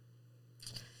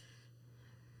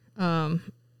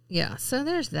 Yeah, so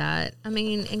there's that. I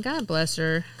mean, and God bless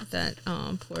her, that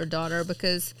poor daughter,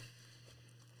 because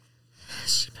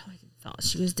she probably thought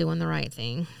she was doing the right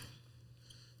thing.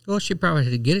 Well, she probably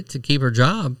had to get it to keep her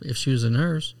job if she was a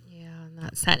nurse. Yeah, and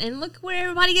that's sad. And look where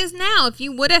everybody is now. If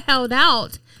you would have held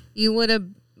out, you would have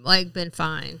been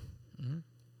fine. Mm-hmm.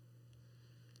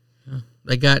 Yeah.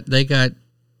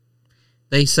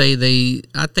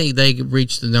 I think they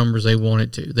reached the numbers they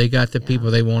wanted to. They got the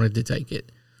people they wanted to take it.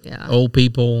 Yeah. Old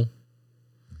people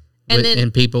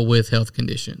and people with health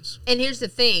conditions. And here's the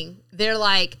thing. They're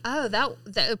like, oh,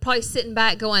 that probably sitting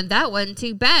back going, that wasn't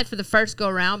too bad for the first go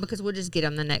around because we'll just get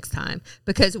them the next time.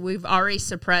 Because we've already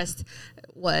suppressed,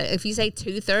 if you say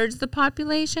 2/3 of the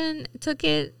population took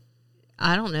it,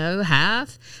 I don't know,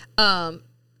 half, then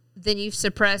you've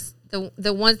suppressed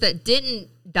the ones that didn't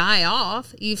die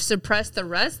off. You've suppressed the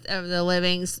rest of the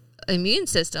living's immune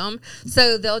system,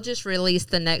 so they'll just release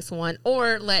the next one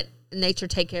or let nature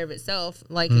take care of itself,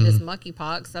 like this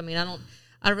monkeypox. I mean,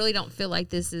 I really don't feel like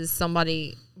this is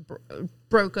somebody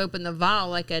broke open the vial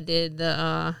like I did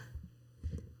the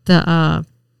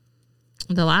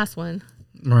last one,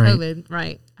 right? COVID,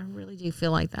 right? I really do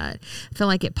feel like that. I feel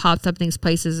like it pops up in these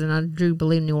places, and I do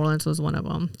believe New Orleans was one of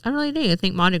them. I really do. I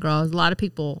think Mardi Gras, a lot of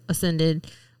people ascended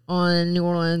on New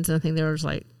Orleans, and I think they were just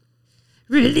like,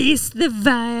 release the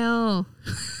vial.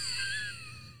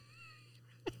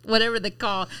 Whatever they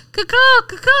call.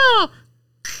 Caw.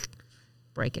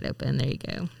 Break it open. There you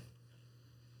go.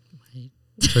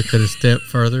 took it a step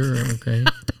further. Okay.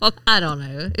 I don't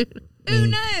know. Who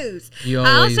knows? You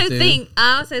I always also do. think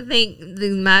the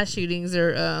mass shootings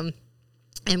are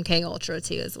MK Ultra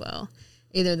too as well.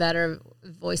 Either that or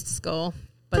Voice to Skull.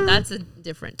 But that's a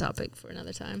different topic for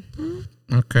another time.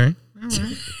 Okay.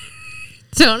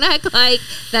 Don't act like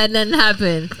that doesn't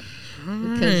happen.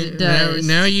 Because it does.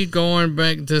 Now you going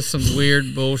back to some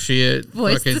weird bullshit.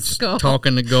 Voice to fucking Skull.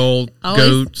 talking to gold Always-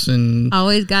 goats and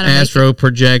Always gotta astro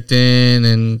projecting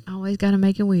and always gotta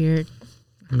make it weird.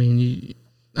 I mean,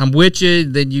 I'm with you.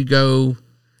 Then you go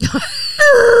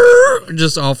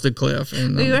just off the cliff,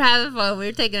 and We were having fun. We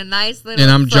were taking a nice little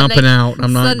And I'm jumping out.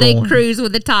 I'm not Sunday going. cruise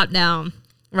with the top down.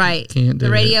 Right. Can't do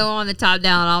the it. radio on the top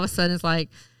down. All of a sudden it's like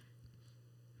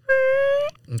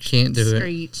I can't do it.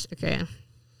 screech. Okay.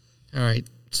 All right.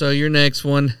 So your next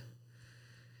one,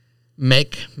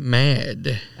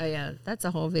 McMad. Oh yeah, that's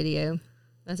a whole video.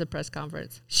 That's a press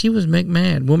conference. She was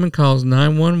McMad. Woman calls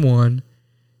 911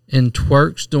 and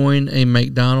twerks during a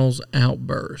McDonald's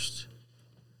outburst.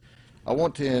 I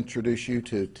want to introduce you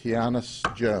to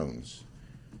Tiana Jones.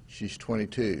 She's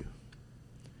 22.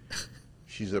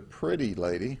 She's a pretty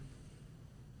lady,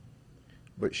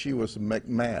 but she was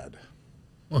McMad.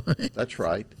 What? That's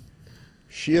right.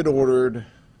 She had ordered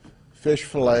fish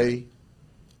fillet,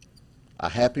 a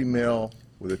Happy Meal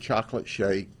with a chocolate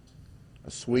shake,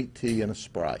 a sweet tea, and a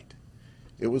Sprite.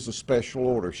 It was a special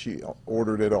order. She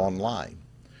ordered it online.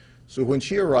 So when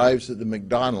she arrives at the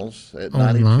McDonald's at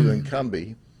 92 Online? in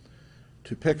Cumbie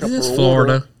to pick up Is this her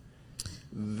Florida? order,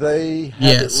 they had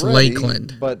Yes, it ready,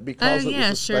 Lakeland. but because Oh, it yeah,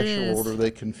 was a sure special is. order,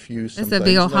 they confused some It's a things.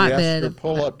 big old and they asked hotbed her, of-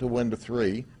 pull up to window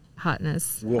 3.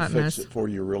 Hotness. We'll Hotness. fix it for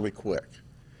you really quick.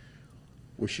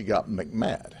 Well, she got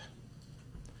McMad.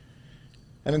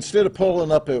 And instead of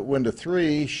pulling up at window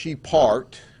 3, she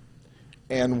parked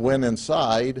and went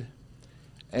inside,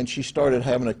 and she started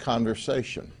having a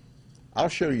conversation. I'll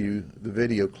show you the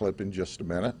video clip in just a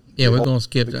minute. Yeah, we're gonna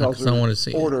skip that because 'cause I her wanna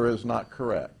see it. order is not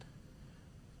correct.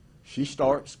 She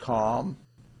starts calm.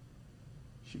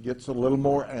 She gets a little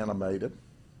more animated.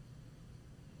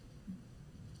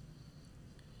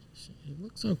 It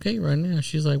looks okay right now.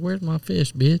 She's like, "Where's my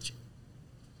fish, bitch?"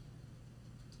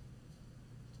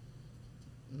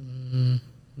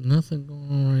 Nothing going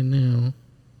on right now.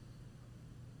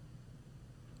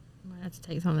 Might have to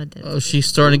take some of the Oh, she's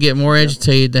starting to get more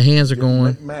agitated. The hands are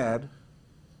going. McMad.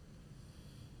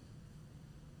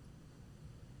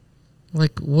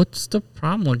 Like, what's the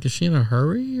problem? Like, is she in a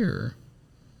hurry or?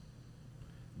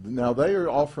 Now they are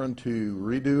offering to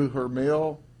redo her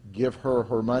meal, give her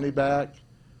her money back,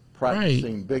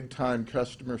 practicing big-time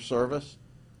customer service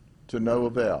to no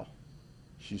avail.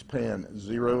 She's paying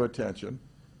zero attention.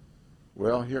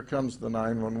 Well, here comes the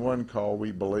 911 call,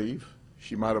 we believe.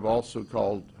 She might have also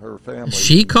called her family.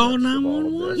 She in the called midst of all of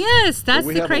 911? this. Yes, that's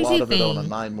But the crazy we have a lot of it on a thing.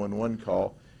 911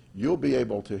 call. You'll be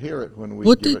able to hear it when we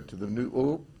What give did- it to the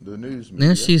news media.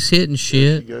 Now she's hitting There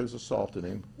shit. she goes assaulting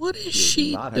him. What is She is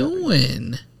she not happy.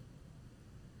 doing?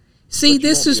 See, But you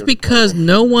this won't be is able to because tell.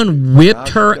 no one whipped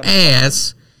she's her gonna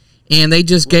ass, and they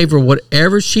just gave her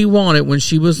whatever she wanted when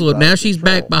she was little. out Now of she's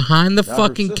control. back behind the Now her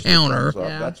fucking sister counter, comes up.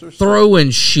 Yeah. That's her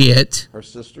throwing shit. Her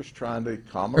sister's trying to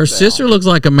calm her Her down. sister looks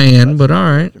like a man, That's but not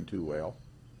all right. working too well.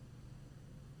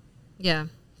 Yeah.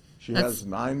 She That's- has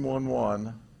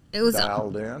 911 It was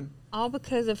dialed in. all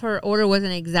because of her order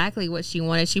wasn't exactly what she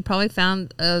wanted. She probably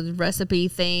found a recipe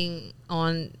thing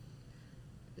on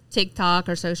TikTok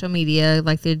or social media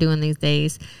like they're doing these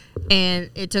days. And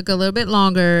it took a little bit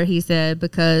longer, he said,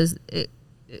 because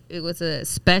it was a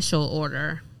special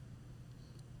order.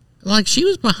 Like she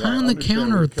was Now, behind the understand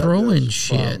counter we've cut throwing this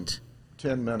from shit.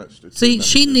 10 minutes to 2 See, minutes.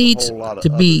 she There's a needs whole lot of to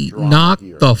other be drama knocked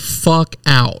here. the fuck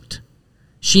out.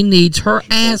 She needs her She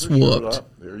pulls ass her shirt whooped. up.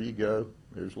 There you go.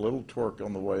 There's a little twerk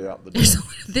on the way out the door.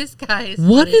 This guy is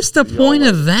What funny. is the See y'all point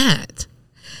later. of that?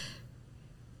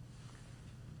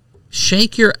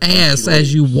 Shake your ass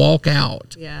as you walk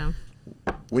out. Yeah.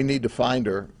 We need to find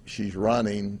her. She's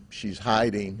running. She's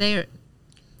hiding. They're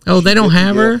Oh, they don't Didn't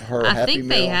have get her? her I Happy think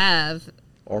they Meal have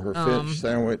or her fish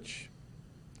sandwich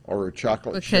or her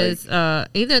chocolate because shake.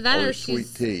 either that or or sweet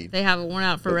she's tea, they have a warrant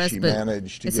out for but arrest, she but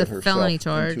managed to it's get a herself felony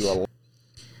charge. into a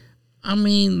I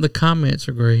mean, the comments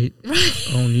are great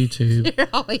on YouTube. They're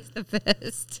always the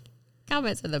best.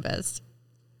 Comments are the best.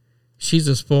 She's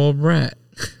a spoiled brat.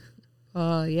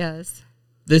 Oh, yes.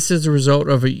 This is the result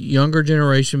of a younger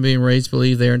generation being raised to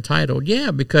believe they're entitled.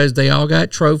 Yeah, because they all got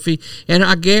trophy. And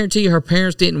I guarantee you her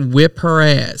parents didn't whip her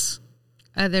ass.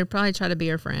 They're probably trying to be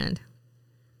her friend.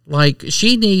 Like,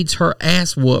 she needs her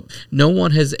ass whooped. No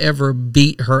one has ever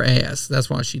beat her ass. That's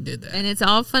why she did that. And it's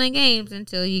all fun and games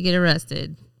until you get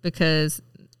arrested because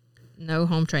no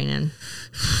home training.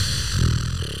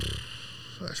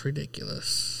 That's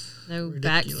ridiculous. No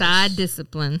Ridiculous. backside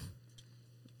discipline.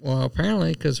 Well,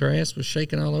 apparently, because her ass was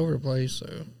shaking all over the place,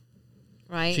 so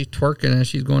Right? she's twerking as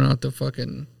she's going out the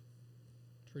fucking.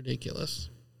 It's ridiculous.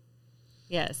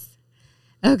 Yes.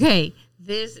 Okay.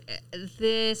 This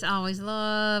I always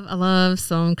love. I love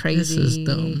some This is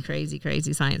dumb.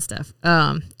 crazy science stuff.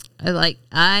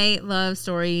 I love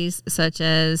stories such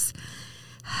as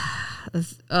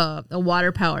a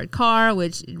water powered car,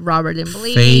 which Robert didn't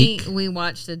believe Fake. me. We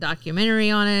watched a documentary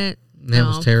on it. That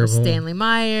was terrible. Stanley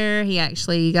Meyer. He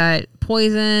actually got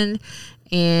poisoned,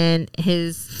 and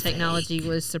his technology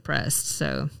was suppressed.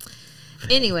 So,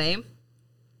 anyway.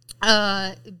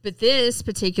 But this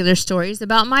particular story is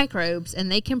about microbes,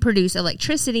 and they can produce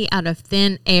electricity out of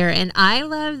thin air. And I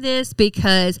love this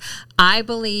because I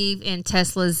believe in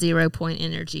Tesla's 0 point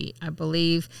energy. I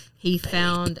believe he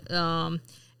found a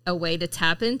way to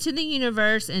tap into the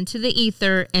universe, into the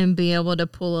ether, and be able to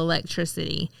pull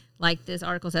electricity, like this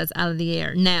article says, out of the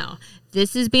air. Now,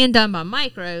 this is being done by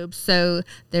microbes, so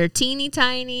they're teeny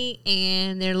tiny,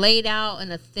 and they're laid out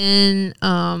in a thin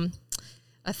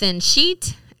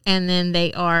sheet. And then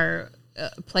they are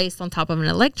placed on top of an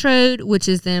electrode, which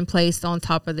is then placed on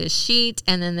top of this sheet.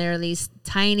 And then there are these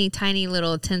tiny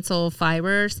little tensile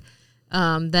fibers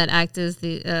that act as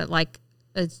the like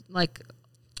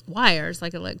wires,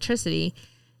 like electricity.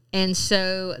 And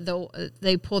so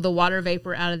they pull the water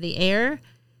vapor out of the air,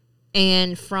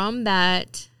 and from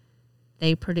that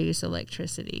they produce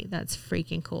electricity. That's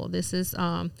freaking cool. This is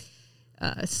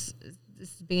This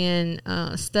is being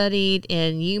studied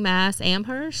in UMass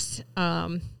Amherst.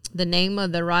 The name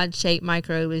of the rod-shaped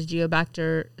microbe is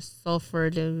Geobacter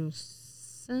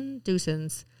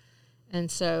sulfurducens.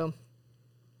 And so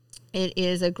it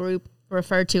is a group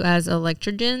referred to as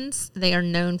electrogens. They are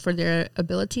known for their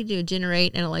ability to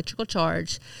generate an electrical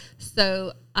charge.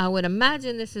 So I would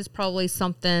imagine this is probably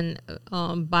something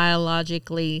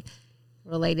biologically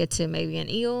related to maybe an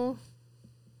eel.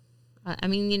 I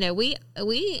mean, you know, we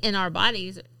in our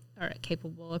bodies are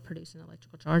capable of producing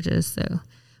electrical charges. So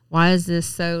why is this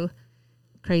so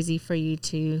crazy for you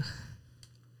to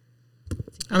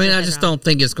I mean, I just don't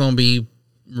think it's going to be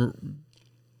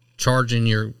charging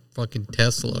your fucking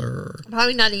Tesla or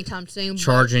probably not anytime soon.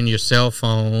 Charging your cell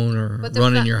phone or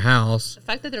running your house. The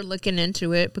fact that they're looking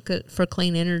into it because for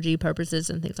clean energy purposes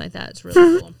and things like that is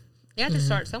really cool. You have to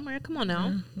start somewhere. Come on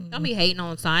now. Don't be hating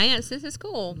on science. This is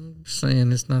cool. I'm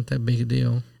saying it's not that big a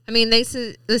deal. I mean, they're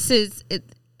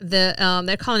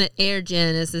calling it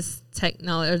AirGen is this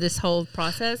technology or this whole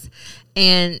process,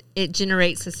 and it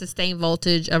generates a sustained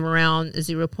voltage of around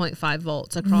 0.5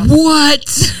 volts across. What?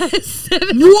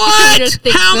 What?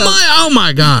 How much? Oh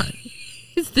my God.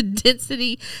 It's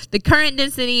the current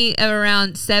density of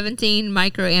around 17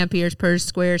 microamperes per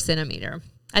square centimeter.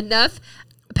 Enough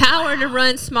power to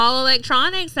run small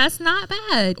electronics. That's not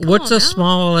bad. What's a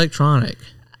small electronic?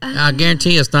 I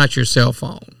guarantee it's not your cell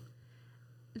phone.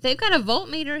 They've got a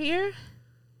voltmeter here.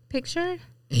 Picture.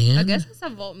 And? I guess it's a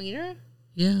voltmeter.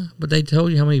 Yeah, but they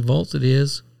told you how many volts it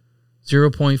is.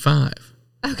 0.5.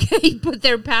 Okay, but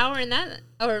they're powering that.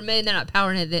 Or maybe they're not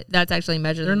powering it. That's actually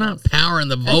measuring. They're not powering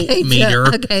the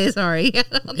voltmeter. Okay, sorry.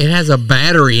 It has a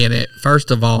battery in it, first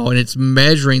of all, and it's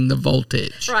measuring the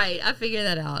voltage. Right, I figured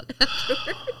that out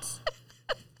afterwards.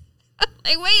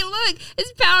 Like, wait, look,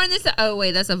 it's powering this. Oh,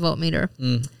 wait, that's a voltmeter.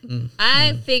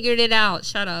 I figured it out.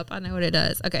 Shut up. I know what it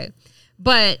does. Okay.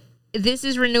 But this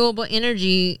is renewable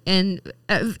energy and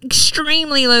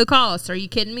extremely low cost. Are you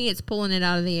kidding me? It's pulling it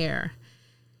out of the air.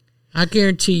 I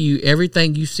guarantee you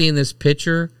everything you see in this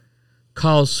picture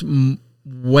costs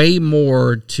way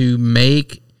more to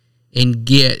make and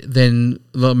get than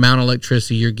the amount of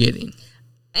electricity you're getting.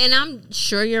 And I'm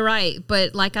sure you're right.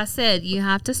 But like I said, you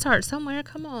have to start somewhere.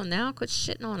 Come on now. Quit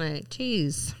shitting on it.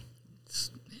 Jeez.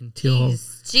 Until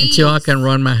I can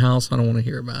run my house, I don't want to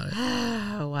hear about it.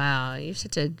 Oh, wow. You're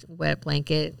such a wet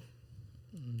blanket.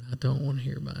 I don't want to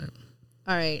hear about it.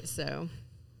 All right. So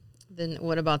then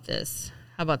what about this?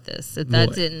 How about this? If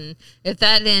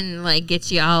that didn't like get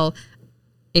you all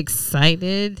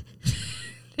excited,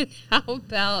 how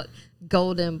about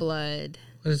golden blood?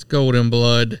 What is golden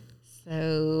blood?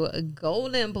 So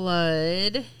golden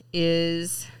blood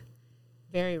is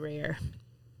very rare.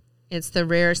 It's the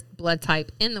rarest blood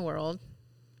type in the world.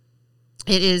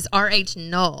 It is Rh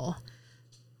null,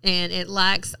 and it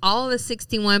lacks all the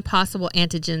 61 possible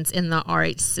antigens in the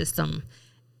Rh system.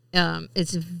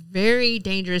 It's very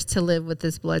dangerous to live with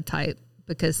this blood type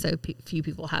because so few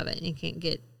people have it, and you can't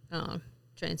get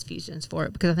transfusions for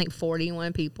it because I think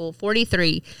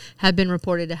 43 have been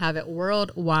reported to have it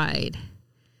worldwide.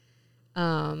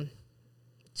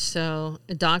 So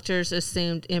doctors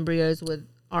assumed embryos with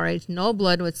Rh null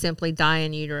blood would simply die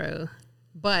in utero.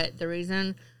 But the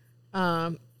reason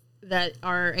that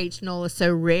Rh null is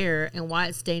so rare and why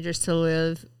it's dangerous to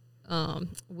live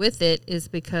with it is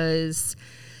because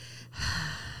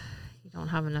you don't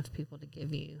have enough people to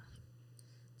give you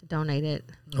to donate it.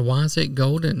 Why is it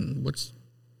golden? What's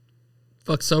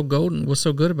so golden? What's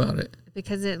so good about it?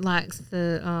 Because it lacks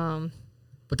the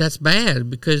But that's bad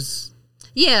because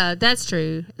yeah, that's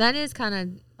true. That is kind of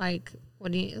like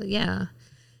what do you yeah.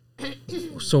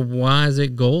 So why is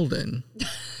it golden?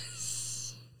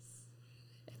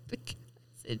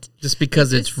 Just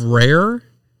because it's rare,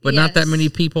 but not that many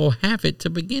people have it to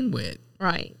begin with.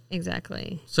 Right,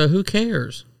 exactly. So who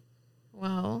cares?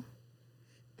 Well,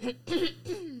 it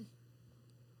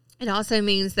also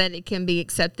means that it can be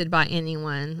accepted by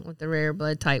anyone with the rare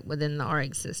blood type within the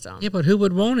Rh system. Yeah, but who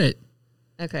would want it?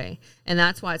 Okay, and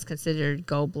that's why it's considered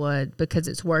gold blood, because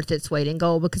it's worth its weight in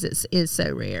gold because it is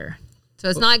so rare. So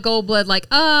it's not gold blood like,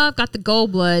 oh, I've got the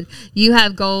gold blood. You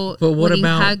have gold. But what when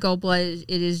about you have gold blood?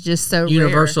 It is just so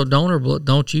universal donor blood?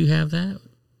 Don't you have that?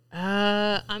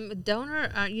 I'm a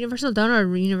donor, universal donor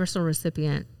or universal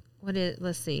recipient.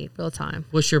 Let's see, real time.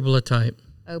 What's your blood type?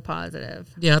 O positive.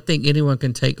 Yeah, I think anyone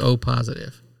can take O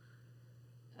positive.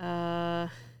 Okay.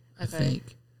 I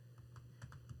think.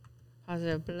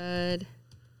 Positive blood.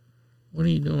 What are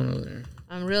you doing over there?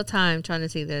 I'm real time trying to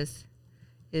see this.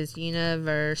 Is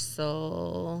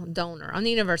universal donor. I'm the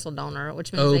universal donor,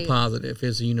 which means O positive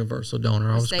is a universal donor.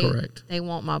 I was correct. They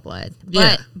want my blood.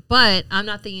 Yeah. But I'm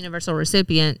not the universal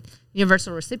recipient.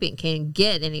 Universal recipient can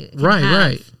get any.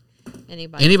 Right.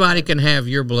 Anybody can have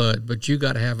your blood, but you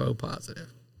got to have O positive.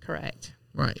 Correct.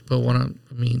 Right. But what I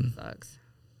mean. Sucks.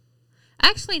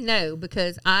 Actually, no,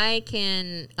 because I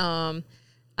can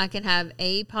have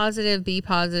A positive, B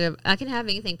positive. I can have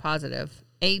anything positive.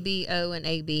 A, B, O, and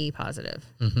AB positive.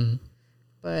 Mm-hmm.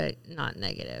 But not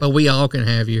negative. But we all can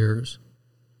have yours.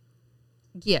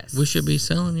 Yes. We should be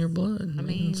selling your blood. I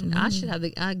mean, I should have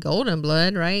the golden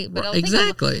blood, right? But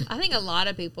exactly. I think a lot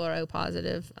of people are O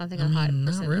positive. I think a high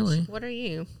percentage. Not really. What are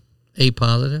you? A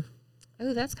positive.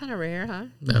 Oh, that's kind of rare, huh?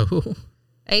 No.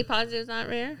 A positive is not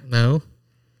rare? No.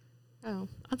 Oh,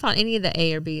 I thought any of the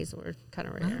A or B's were kind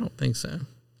of rare. I don't think so.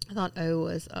 I thought O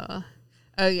was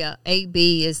oh yeah,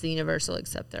 AB is the universal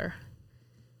acceptor.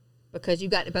 Because you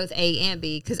got both A and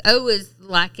B. Because O is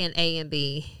lacking A and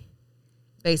B,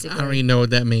 basically. I don't even know what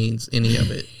that means, any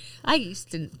of it. I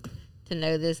used to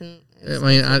know this. And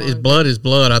blood is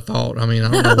blood, I thought. I mean, I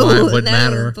don't know why it wouldn't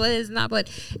matter. Blood is not blood.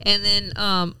 And then,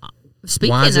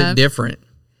 speaking why is it different?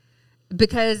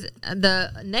 Because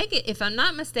the negative, if I'm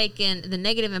not mistaken, the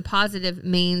negative and positive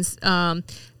means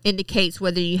indicates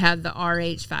whether you have the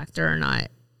RH factor or not.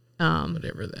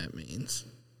 Whatever that means.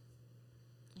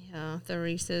 Yeah, the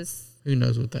rhesus. Who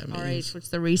knows what that means? RH,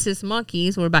 which the rhesus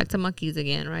monkeys. We're back to monkeys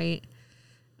again, right?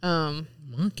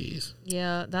 Monkeys.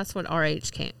 Yeah, that's what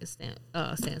RH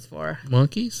stands for.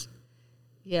 Monkeys.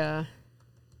 Yeah.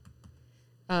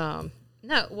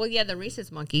 No, well, yeah, the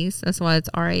rhesus monkeys. That's why it's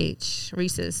RH.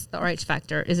 Rhesus, the RH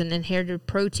factor, is an inherited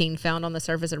protein found on the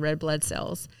surface of red blood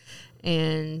cells,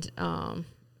 and the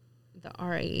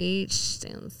RH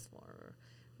stands for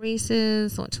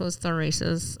rhesus, which was the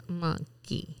rhesus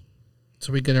monkey.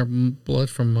 So we get our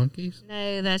blood from monkeys?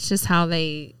 No, that's just how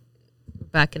they,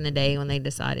 back in the day when they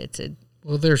decided to.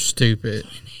 Well, they're stupid.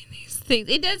 Things.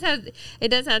 It does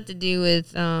have to do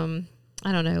with I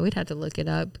don't know. We'd have to look it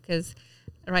up because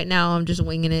right now I'm just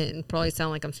winging it and probably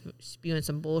sound like I'm spewing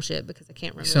some bullshit because I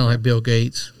can't remember. You sound like Bill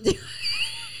Gates.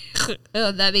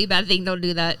 Oh, that'd be a bad thing. Don't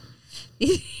do that.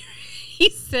 He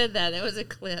said that. That was a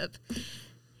clip.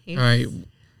 All right.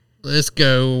 Let's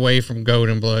go away from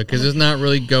golden blood because it's not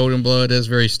really golden blood. That's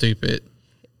very stupid.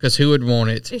 Because who would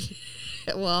want it?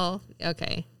 Well,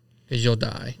 okay. Because you'll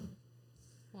die.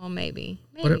 Well, maybe.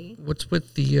 What's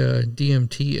with the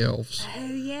DMT elves? Oh,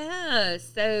 yeah.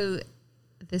 So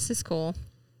this is cool.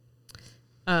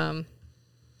 Get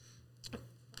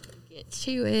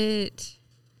to it.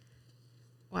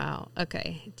 Wow.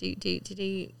 Okay.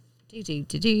 Okay.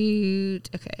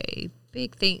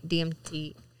 Big thing.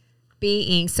 DMT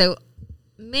being so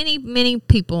many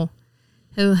people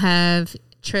who have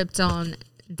tripped on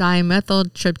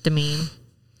dimethyltryptamine,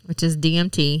 which is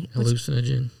DMT,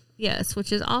 Hallucinogen.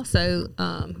 Which is also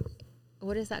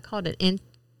what is that called?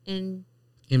 MDMA.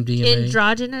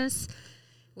 Androgenous,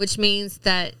 which means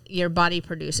that your body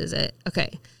produces it.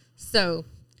 Okay, so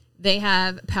they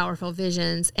have powerful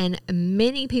visions, and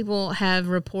many people have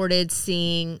reported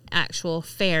seeing actual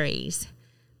fairies,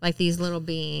 like these little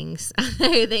beings. I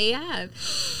know they have,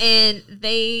 and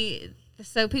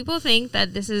so people think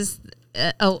that this is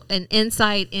an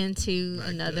insight into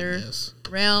another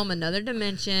realm, another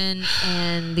dimension,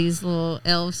 and these little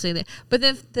elves see that. But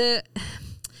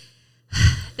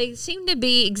they seem to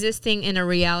be existing in a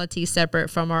reality separate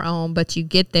from our own, but you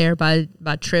get there by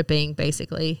tripping,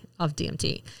 basically, off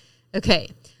DMT. Okay.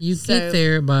 You get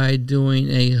there by doing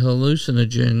a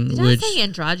hallucinogen,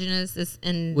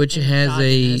 which has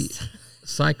a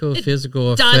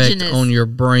psychophysical effect on your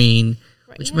brain,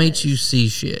 which makes you see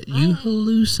shit. You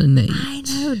hallucinate. I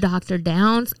know, Dr.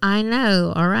 Downs. I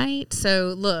know. All right.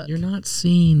 So look, you're not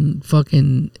seeing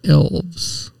fucking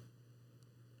elves.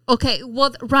 Okay.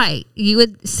 Well, right.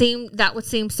 That would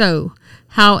seem so.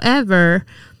 However,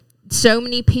 so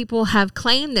many people have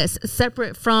claimed this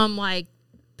separate from like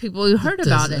people who heard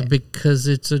about it because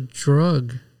it's a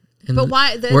drug. And but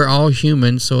why? We're all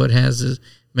human, so it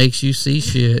makes you see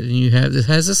shit, and it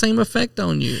has the same effect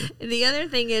on you. The other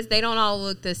thing is they don't all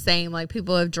look the same. Like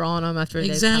people have drawn them after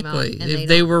they've come out. Exactly. If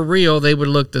they were real, they would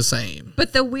look the same.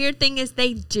 But the weird thing is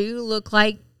they do look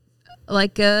like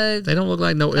a. They don't look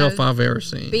like no elf I've ever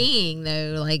seen. Being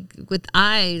though, like with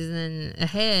eyes and a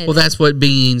head. Well, that's what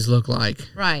beings look like.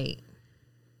 Right.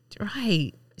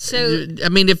 So I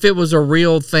mean, if it was a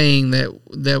real thing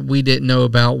that we didn't know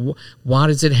about, why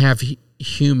does it have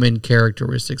human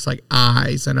characteristics like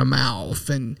eyes and a mouth?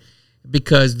 And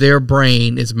because their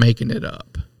brain is making it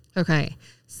up. Okay,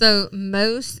 so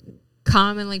most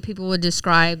commonly people would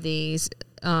describe these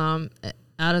out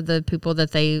of the people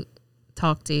that they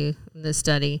talked to in this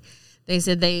study. They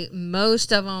said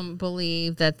most of them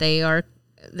believe that they are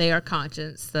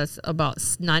conscious. That's about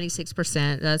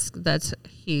 96%. That's a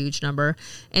huge number.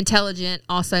 Intelligent,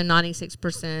 also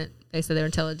 96%. They said they're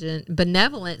intelligent.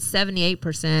 Benevolent,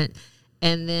 78%.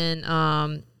 And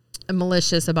then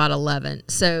malicious, about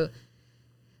 11%. So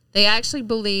they actually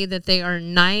believe that they are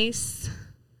nice,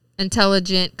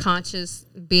 intelligent, conscious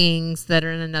beings that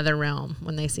are in another realm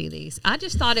when they see these. I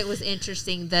just thought it was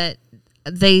interesting that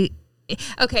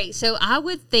okay, so I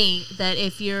would think that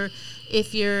if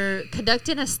you're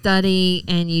conducting a study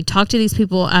and you talk to these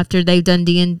people after they've done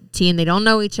DMT and they don't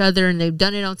know each other and they've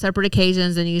done it on separate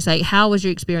occasions, and you say, how was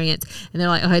your experience? And they're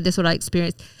like, okay, this is what I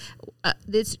experienced.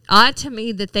 It's odd to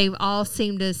me that they've all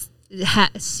seemed to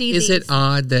see Is it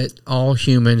odd that all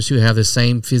humans who have the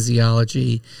same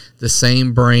physiology, the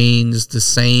same brains, the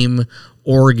same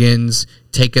organs,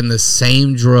 taking the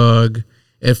same drug,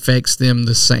 affects them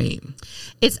the same?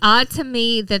 It's odd to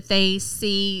me that they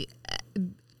see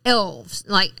elves,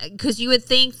 like, because you would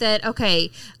think that,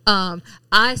 okay,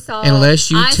 I saw,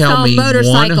 unless you tell me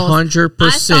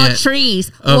 100%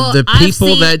 trees of the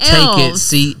people that take it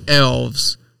see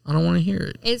elves, I don't want to hear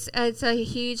it. It's a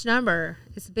huge number.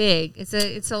 It's big.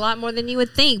 It's a lot more than you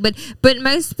would think. But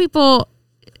most people,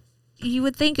 you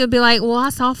would think it would be like, well, I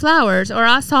saw flowers, or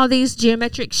I saw these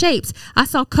geometric shapes. I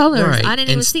saw colors. Right. I didn't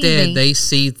even see anything. anything. They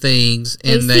see things,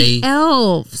 and see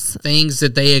elves. Things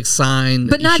that they assign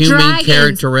but not human dragons.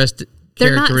 characteristics.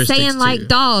 They're not saying like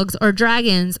dogs or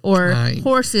dragons or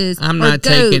horses. I'm not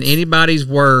taking anybody's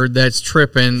word that's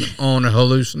tripping on a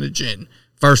hallucinogen,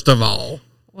 first of all.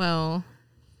 Well,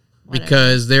 whatever.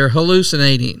 Because they're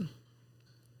hallucinating.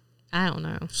 I don't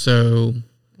know. So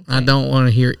I don't want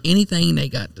to hear anything they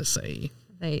got to say.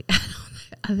 I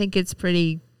think it's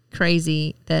pretty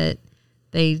crazy that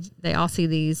they all see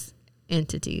these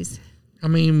entities. I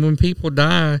mean, when people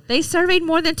die, they surveyed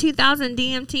more than 2,000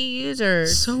 DMT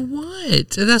users. So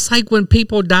what? That's like when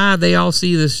people die, they all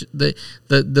see this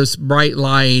bright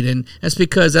light, and that's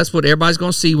because that's what everybody's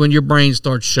going to see when your brain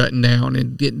starts shutting down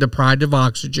and getting deprived of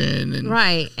oxygen. And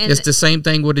right, and it's the same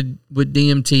thing with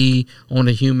DMT on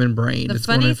a human brain. The it's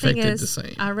funny going to affect thing it is, the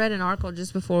same. I read an article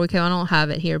just before we came. I don't have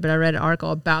it here, but I read an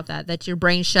article about that your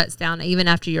brain shuts down even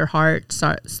after your heart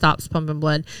stops pumping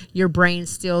blood. Your brain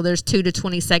still, there's 2 to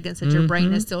 20 seconds that your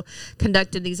brain is still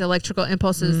conducting these electrical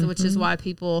impulses, which is why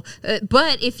people.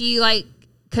 But if you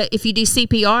do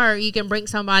CPR, you can bring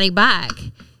somebody back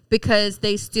because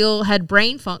they still had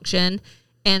brain function,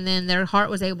 and then their heart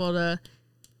was able to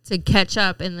catch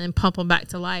up and then pump them back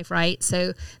to life, right?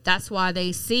 So that's why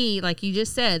they see, like you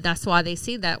just said, that's why they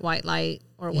see that white light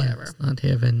or whatever. It's not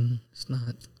heaven. It's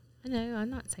not. I know. I'm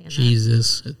not saying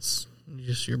Jesus. It's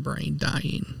just your brain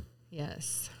dying.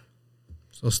 Yes.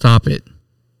 So stop it.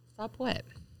 Stop what?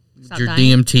 Stop your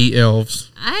dying? DMT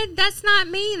elves. That's not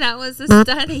me. That was a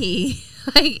study.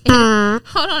 Hold on.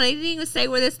 I didn't even say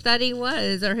where the study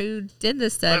was or who did the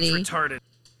study. That's retarded.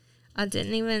 I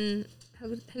didn't even.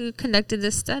 Who conducted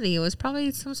this study? It was probably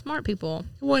some smart people.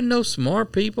 It wasn't no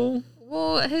smart people.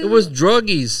 Well, it was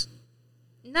druggies.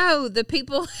 No, the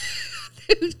people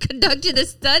who conducted the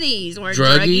studies weren't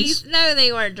druggies. No,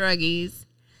 they weren't druggies.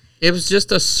 It was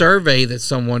just a survey that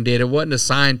someone did. It wasn't a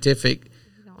scientific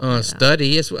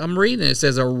study. I'm reading it. It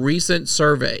says a recent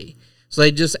survey. So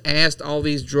they just asked all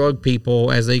these drug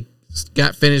people as they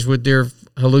got finished with their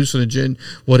hallucinogen,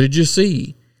 what did you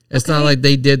see? It's not like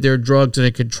they did their drugs in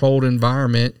a controlled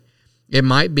environment. It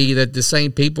might be that the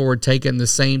same people were taking the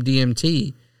same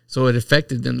DMT, so it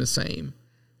affected them the same.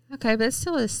 Okay, but it's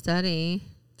still a study.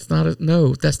 It's not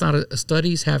that's not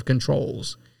studies have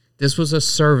controls. This was a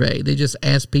survey. They just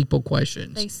asked people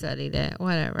questions. They studied it.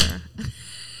 Whatever.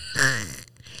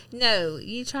 No,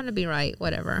 you trying to be right.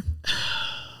 Whatever.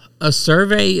 A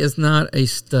survey is not a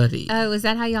study. Oh, is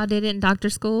that how y'all did it in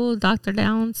doctor school? Dr.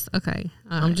 Downs? Okay.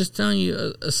 I'm just telling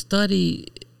you, a study,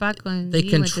 back when they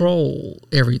control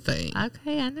everything.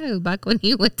 Okay, I know. Back when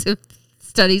you went to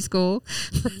study school,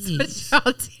 that's what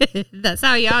y'all did. That's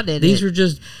how y'all did it. These were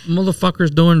just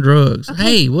motherfuckers doing drugs. Okay.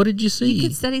 Hey, what did you see? You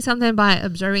could study something by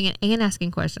observing it and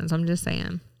asking questions. I'm just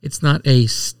saying. It's not a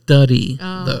study,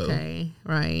 though. Okay,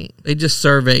 right. They just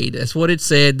surveyed. That's what it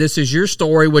said. This is your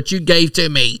story, what you gave to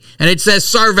me. And it says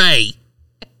survey.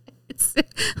 It's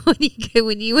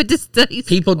when you went to study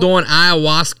people doing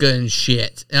ayahuasca and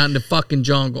shit out in the fucking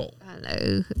jungle. I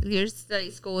know. Your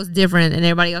study school is different than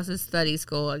everybody else's study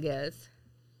school, I guess.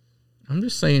 I'm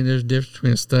just saying there's a difference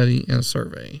between a study and a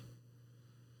survey.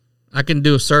 I can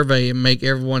do a survey and make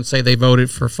everyone say they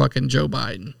voted for fucking Joe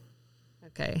Biden.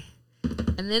 Okay.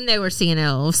 And then they were seeing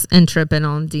elves and tripping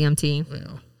on DMT.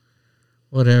 Well,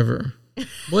 whatever.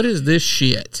 What is this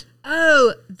shit?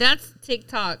 Oh, that's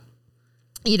TikTok.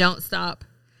 You don't stop.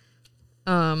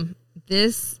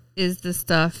 This is the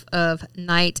stuff of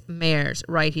nightmares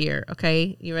right here.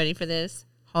 Okay, you ready for this?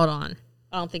 Hold on.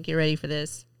 I don't think you're ready for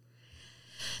this.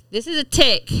 This is a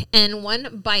tick, and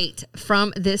one bite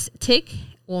from this tick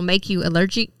will make you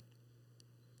allergic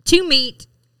to meat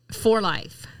for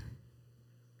life.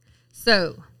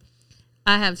 So,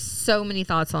 I have so many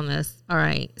thoughts on this. All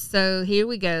right, so here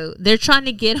we go. They're trying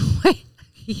to get away.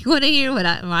 You want to hear what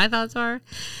my thoughts are?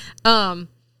 So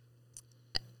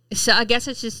I guess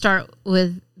I should start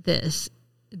with this.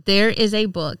 There is a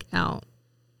book out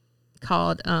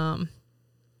called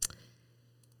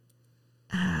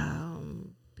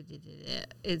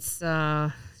it's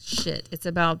it's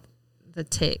about the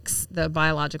ticks, the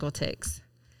biological ticks.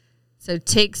 So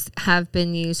ticks have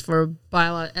been used for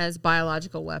as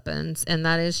biological weapons, and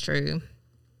that is true.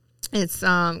 It's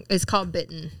called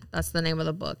Bitten. That's the name of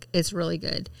the book. It's really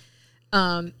good.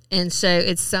 And so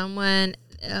it's someone,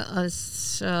 who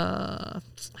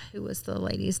was the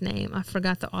lady's name? I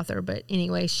forgot the author, but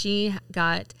anyway, she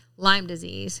got Lyme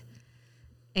disease,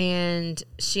 and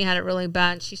she had it really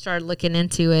bad. She started looking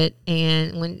into it,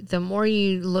 and the more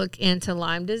you look into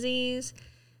Lyme disease,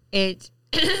 it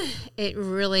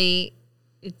really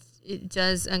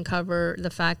does uncover the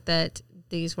fact that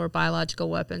these were biological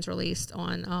weapons released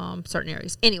on certain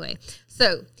areas. Anyway,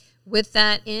 so with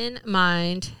that in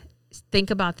mind, think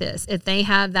about this. If they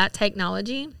have that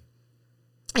technology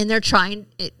and they're trying,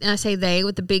 and I say they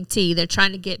with the big T, they're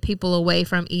trying to get people away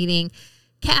from eating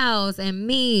cows and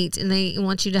meat, and they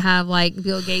want you to have like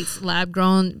Bill Gates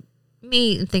lab-grown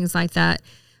meat and things like that.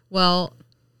 Well,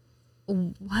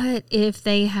 what if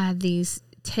they had these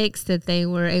ticks that they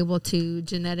were able to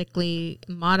genetically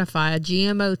modify, a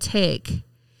GMO tick,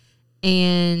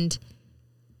 and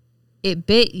it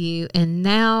bit you, and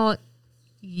now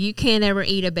you can't ever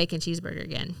eat a bacon cheeseburger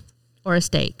again or a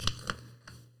steak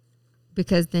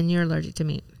because then you're allergic to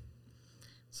meat.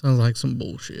 Sounds like some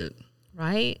bullshit.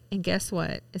 Right? And guess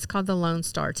what? It's called the Lone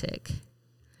Star tick.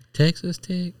 Texas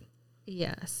tick?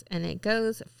 Yes. And it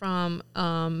goes from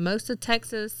most of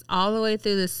Texas all the way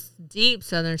through the deep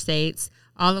southern states,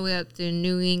 all the way up to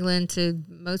New England, to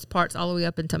most parts all the way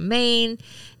up into Maine.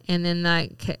 And then that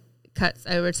cuts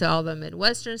over to all the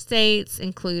Midwestern states,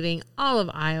 including all of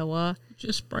Iowa.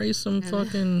 Just spray some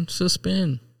fucking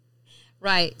Suspend.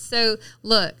 Right. So,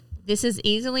 look, this is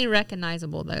easily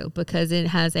recognizable, though, because it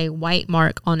has a white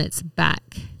mark on its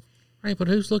back. Right, but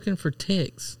who's looking for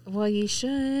ticks? Well, you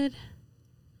should.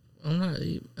 I'm not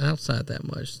outside that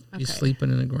much. Okay. You're sleeping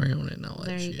in the ground and all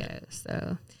that shit. There you go.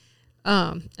 So,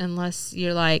 unless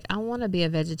you're like, I want to be a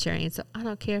vegetarian, so I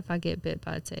don't care if I get bit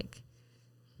by a tick.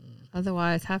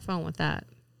 Otherwise, have fun with that.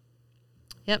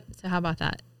 Yep. So how about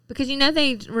that? Because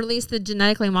they released the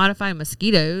genetically modified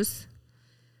mosquitoes.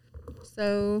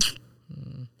 So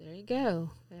there you go.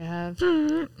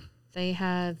 They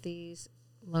have these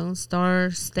Lone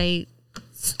Star State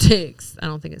ticks. I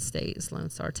don't think it's state. It's Lone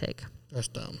Star tick. That's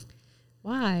dumb.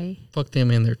 Why? Fuck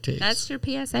them and their ticks. That's your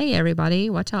PSA, everybody.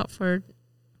 Watch out for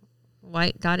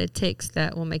white dotted ticks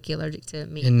that will make you allergic to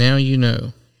meat. And now you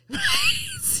know.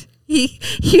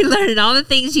 You learned all the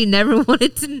things you never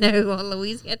wanted to know on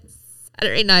Louisiana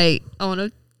Saturday night on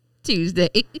a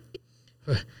Tuesday.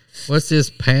 What's this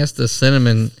past the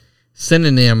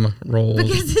synonym rolls?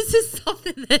 Because this is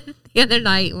something that the other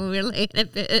night when we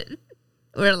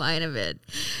were laying in bed,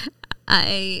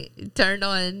 I turned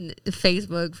on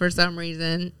Facebook for some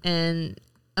reason, and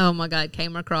oh my God,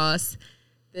 came across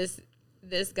this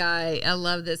guy. I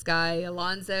love this guy,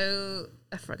 Alonzo.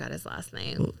 I forgot his last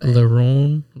name.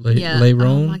 Leron.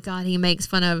 Oh my God, he makes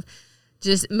fun of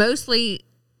just mostly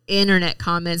internet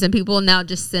comments, and people now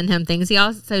just send him things. He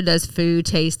also does food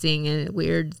tasting and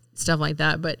weird stuff like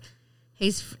that. But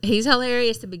he's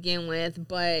hilarious to begin with.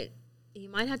 But you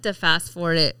might have to fast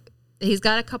forward it. He's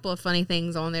got a couple of funny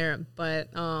things on there,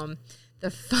 but the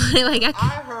funny I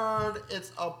heard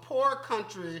it's a poor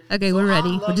country. Okay, so we're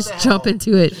ready. We'll just jump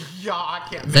into it. Y'all, I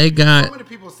can't. They got. So many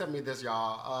people sent me this,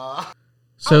 y'all.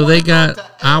 So they got.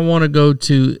 I want to go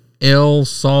to El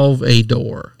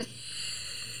Salvador.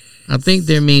 I think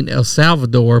they mean El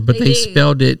Salvador, but they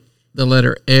spelled it the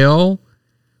letter L,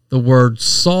 the word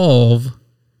solve,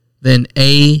 then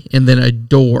A, and then a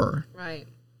door. Right.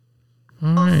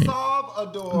 All right.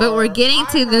 But we're getting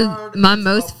to my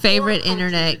most favorite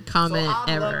internet comment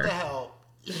ever.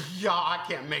 Y'all, I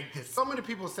can't make this. So many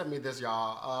people sent me this,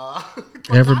 y'all.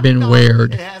 Never been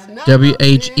weird.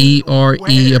 WHERE''D.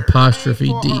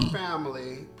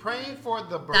 Praying for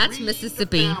the That's bereaved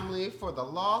Mississippi. family for the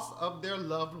loss of their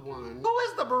loved one. Who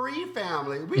is the bereaved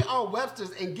family? We are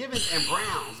Websters and Givens and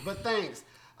Browns, but thanks.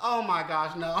 Oh my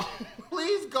gosh, no.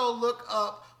 Please go look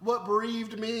up what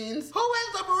bereaved means. Who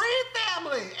is the bereaved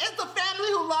family? It's the family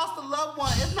who lost a loved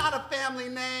one. It's not a family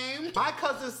name. My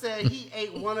cousin said he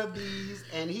ate one of these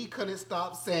and he couldn't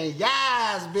stop saying,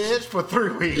 yes, bitch, for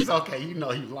 3 weeks. Okay, you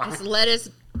know you lying. It's lettuce,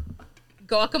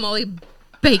 guacamole,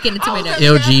 bacon, and tomato.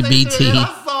 LGBT.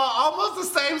 I saw almost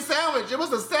the same sandwich. It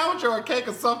was a sandwich or a cake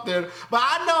or something, but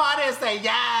I know I didn't say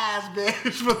yes,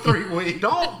 bitch, for 3 weeks.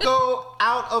 Don't go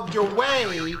out of your way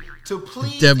to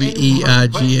please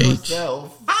WEIGH.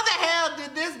 yourself. How the hell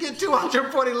did this get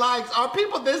 240 likes? Are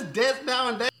people this dense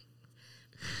nowadays?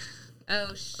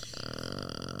 Oh,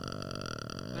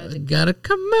 got a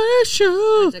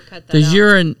commercial. Does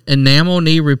your enamel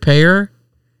need repair?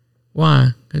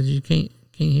 Why? Because you can't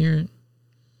hear it.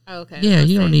 Oh, okay. Yeah,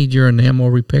 you don't need your enamel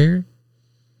repaired.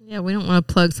 Yeah, we don't want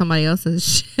to plug somebody else's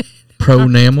shit. Pro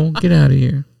enamel, get out of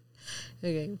here.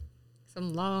 Okay.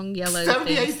 Some long yellow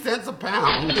 78 things. cents a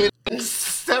pound.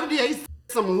 78 cents,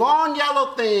 some long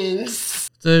yellow things.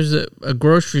 There's a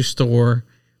grocery store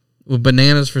with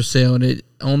bananas for sale, and it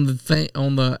on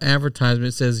the advertisement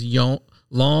it says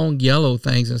long yellow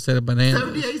things instead of bananas.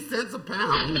 78 cents a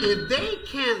pound. If they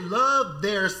can't love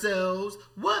themselves,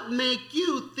 what make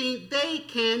you think they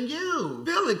can you?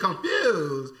 Feeling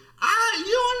confused.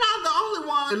 You're not the only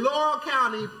one. In Laurel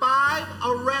County, 5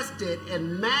 arrested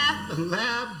in math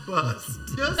lab bust.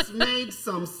 Just made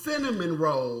some cinnamon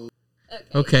rolls.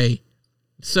 Okay.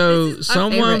 So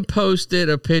someone posted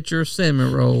a picture of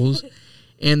cinnamon rolls,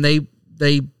 and they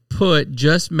put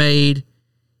just made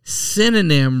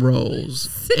synonym rolls.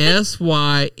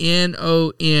 SYNONYM.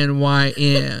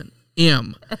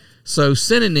 So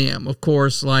synonym, of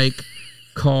course, like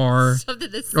car.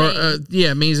 Something the same.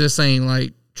 It means the same,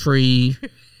 like tree,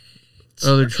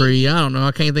 other tree. I don't know.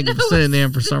 I can't think of a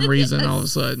synonym for some reason all of a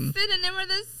sudden. Synonym are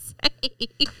the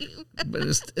same. But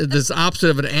it's opposite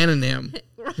of an anonym.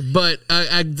 But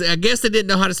I guess they didn't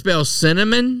know how to spell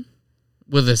cinnamon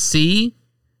with a C.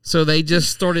 So they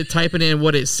just started typing in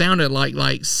what it sounded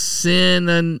like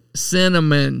cinnamon,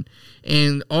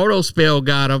 and autospell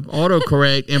got them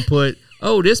autocorrect and put,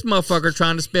 oh, this motherfucker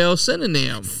trying to spell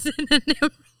synonym.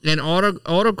 And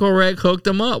autocorrect hooked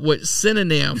them up with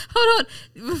synonym. Hold on,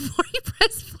 before you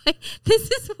press play, this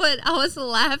is what I was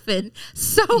laughing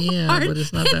so hard. Yeah, but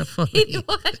it's not that funny. It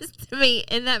was to me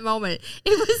in that moment.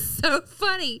 It was so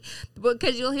funny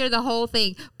because you'll hear the whole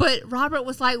thing. But Robert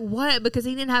was like, "What?" Because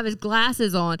he didn't have his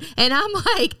glasses on, and I'm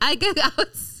like, I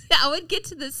would get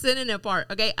to the synonym part.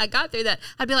 Okay, I got through that.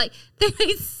 I'd be like, they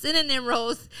made synonym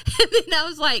rolls, and then I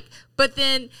was like, but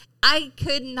then I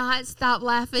could not stop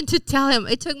laughing to tell him.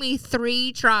 It took me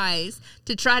 3 tries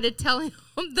to try to tell him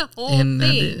the whole thing.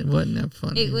 It wasn't that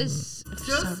funny. It was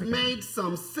just made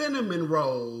some cinnamon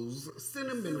rolls.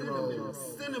 Cinnamon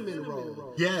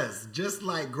rolls. Yes, just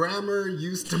like Grammar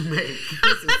used to make.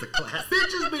 This is a class.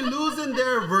 Bitches be losing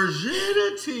their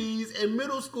virginities in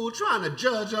middle school trying to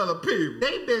judge other people.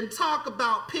 They've been talking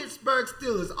about Pittsburgh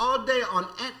Steelers all day on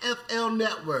NFL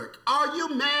Network. Are you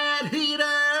mad,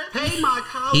 heater? Pay my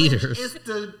college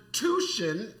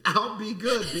institution. I'll be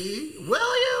good, B.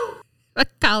 Will you? A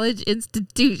college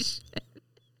institution.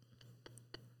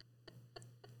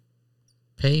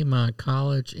 Pay my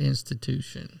college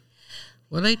institution.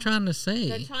 What are they trying to say?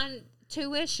 They're trying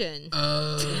tuition.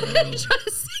 Oh. They're trying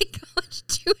to say college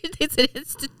tuition. It's an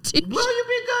institution. Will you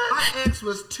be good? My ex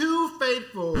was too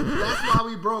faithful. That's why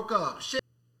we broke up. Shit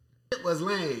was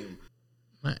lame.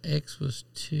 My ex was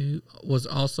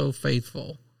also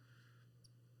faithful.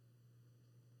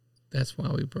 That's why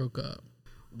we broke up.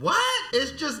 What?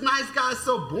 It's just nice guys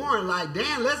so boring. Like,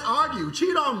 damn, let's argue.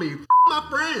 Cheat on me. My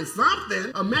friend.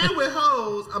 Something. A man with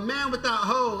hoes. A man without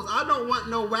hoes. I don't want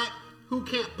no whack who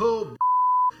can't pull.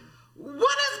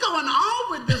 What is going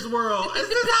on with this world? Is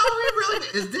this how we really...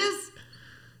 Is this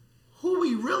who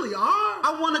we really are?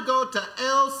 I want to go to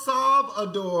El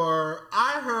Salvador.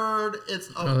 I heard it's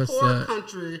a poor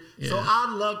country, so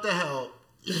I'd love to help.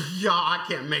 Y'all, I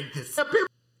can't make this.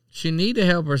 She need to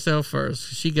help herself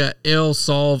first. She got El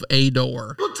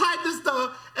Salvador. People type this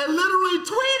stuff and literally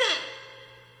tweet it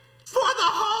for the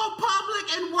whole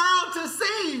public and world to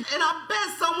see. And I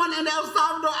bet someone in El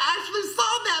Salvador actually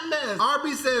saw that mess.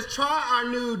 Arby's says, try our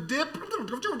new dip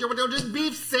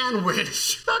beef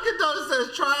sandwich. Dunkin' Donuts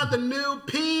says, try the new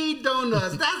pea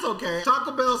donuts. That's okay.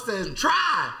 Taco Bell says,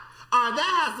 try. All right,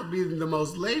 that has to be the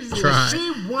most lazy.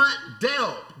 She want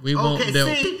Delp. We want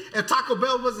Delp. See, if Taco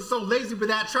Bell wasn't so lazy with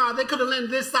that try, they could have lent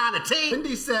this side of tea.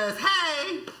 Wendy says,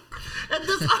 hey, and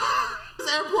this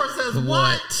airport says,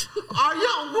 what?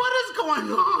 What is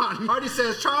going on? Artie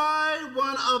says, try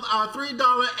one of our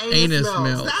 $3 anus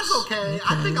melts. That's okay.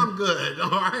 I think I'm good.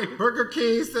 All right. Burger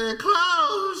King said,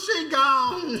 close. She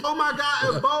gone. Oh my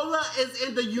God. Ebola is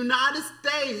in the United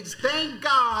States. Thank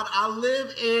God I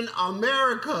live in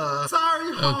America.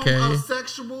 Sorry,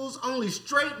 homosexuals. Only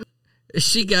straight.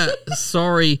 She got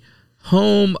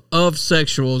home of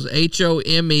sexuals.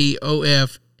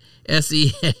 HOMEOFSEXUALS.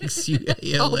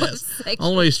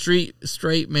 Only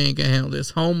straight man can handle this.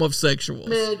 Home of sexuals.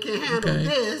 Man can handle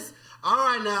this. All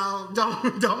right, now,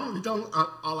 don't.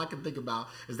 All I can think about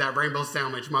is that rainbow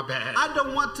sandwich. My bad. I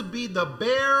don't want to be the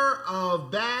bearer of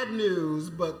bad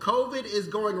news, but COVID is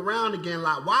going around again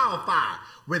like wildfire.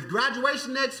 With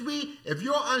graduation next week, if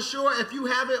you're unsure if you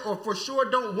have it or for sure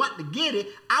don't want to get it,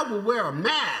 I will wear a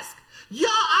mask. Yo,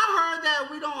 I heard that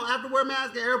we don't have to wear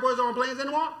masks at airports or on planes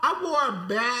anymore. I wore a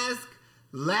mask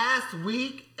last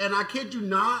week, and I kid you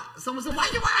not, someone said, why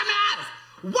you wear a mask?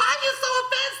 Why are you so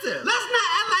offensive? Let's not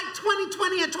act like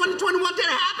 2020 and 2021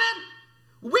 didn't happen.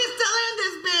 We still in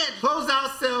this bitch.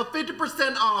 Closeout sale,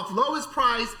 50% off, lowest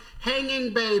price,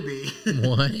 hanging baby.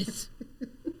 What?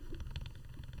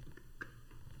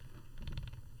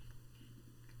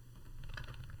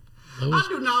 I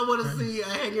do not want to see a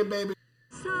hanging baby.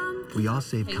 We all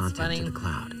save content to the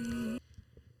cloud.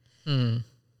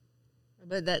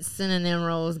 But that synonym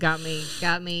rolls got me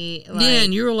like, yeah,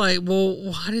 and you were like, well,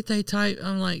 why did they type?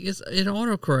 I'm like, it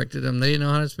auto-corrected them. They didn't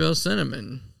know how to spell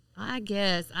cinnamon. I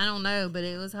guess. I don't know, but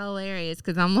it was hilarious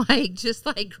because I'm like, just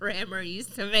like grammar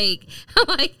used to make. I'm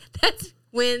like, that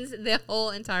wins the whole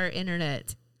entire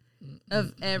internet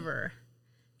of ever.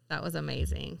 That was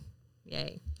amazing.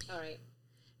 Yay. All right.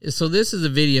 So this is a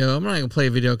video. I'm not going to play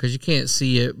a video because you can't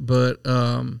see it, but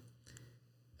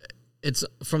it's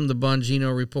from the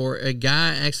Bongino report. A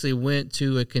guy actually went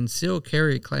to a concealed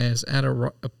carry class at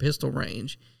a pistol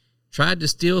range, tried to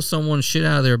steal someone's shit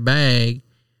out of their bag,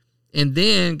 and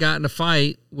then got in a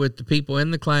fight with the people in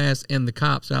the class and the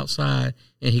cops outside,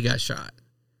 and he got shot.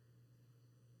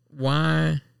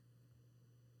 Why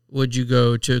would you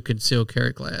go to a concealed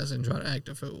carry class and try to act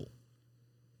a fool?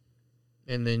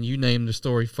 And then you name the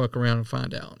story, fuck around and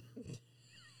find out.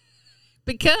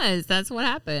 Because that's what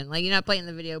happened. Like, you're not playing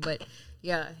the video, but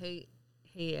yeah,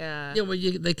 yeah, well,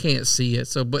 they can't see it.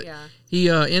 So, but he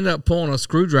ended up pulling a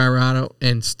screwdriver out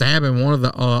and stabbing one of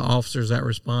the officers that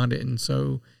responded. And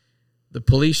so the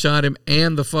police shot him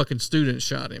and the fucking student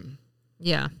shot him.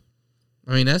 Yeah.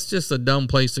 I mean, that's just a dumb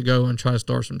place to go and try to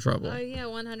start some trouble. Oh, yeah,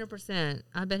 100%.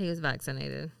 I bet he was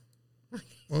vaccinated.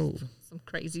 Whoa. Some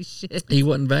crazy shit. He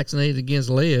wasn't vaccinated against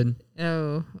lead.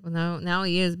 Oh, no. Now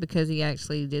he is because he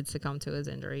actually did succumb to his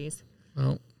injuries.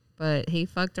 Oh. But he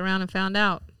fucked around and found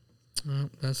out. Well,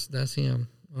 that's him.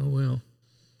 Oh, well.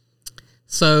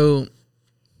 So,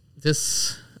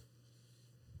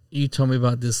 you told me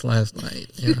about this last night.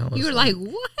 And I was you were like,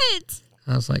 what?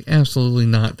 I was like, absolutely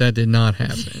not. That did not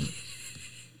happen.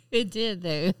 It did,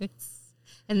 though.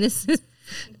 And this is...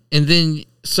 And then,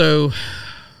 so...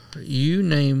 You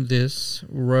named this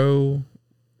row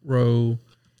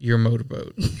your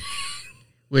motorboat,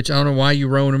 which I don't know why you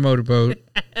rowing a motorboat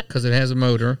because it has a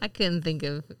motor. I couldn't think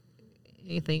of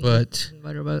anything. But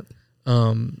motorboat.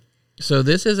 So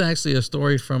this is actually a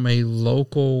story from a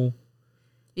local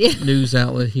news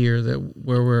outlet here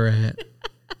where we're at.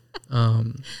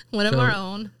 One of our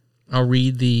own. I'll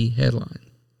read the headline.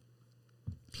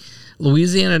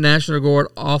 Louisiana National Guard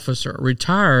officer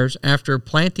retires after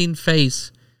planting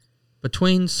face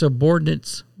between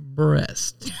subordinate's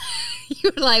breast.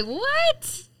 You're like,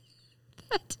 what?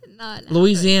 That did not happen.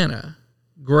 Louisiana,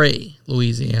 Gray,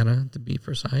 Louisiana, to be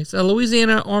precise. A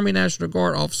Louisiana Army National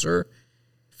Guard officer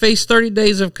faced 30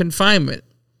 days of confinement,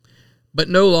 but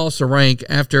no loss of rank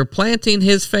after planting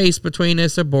his face between a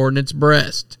subordinate's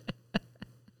breast.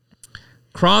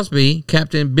 Crosby,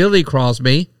 Captain Billy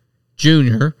Crosby,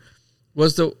 Jr.,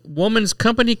 was the woman's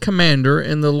company commander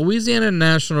in the Louisiana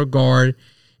National Guard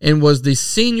and was the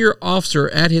senior officer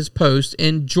at his post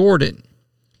in Jordan.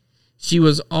 She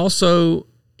was also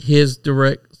his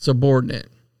direct subordinate.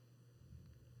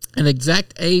 An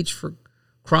exact age for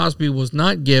Crosby was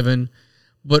not given,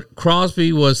 but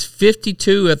Crosby was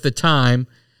 52 at the time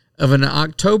of an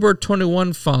October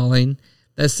 21 filing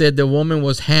that said the woman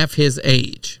was half his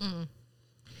age.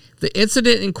 The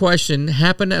incident in question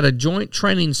happened at a joint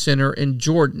training center in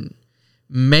Jordan,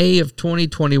 May of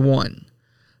 2021.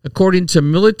 According to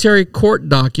military court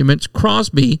documents,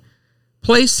 Crosby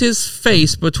placed his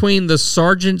face between the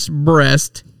sergeant's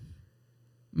breast,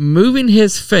 moving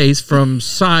his face from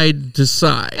side to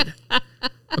side,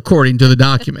 according to the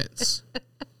documents.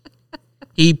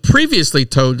 He previously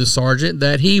told the sergeant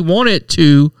that he wanted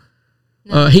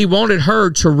her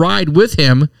to ride with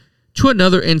him to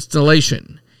another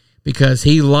installation because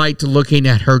he liked looking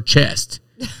at her chest,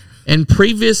 and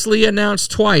previously announced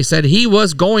twice that he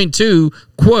was going to,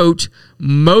 quote,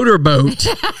 motorboat,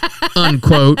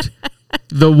 unquote,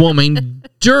 the woman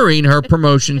during her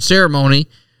promotion ceremony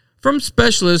from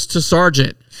specialist to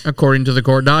sergeant, according to the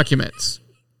court documents.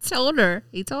 He told her.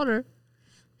 He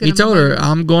told her,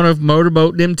 I'm going to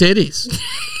motorboat them titties.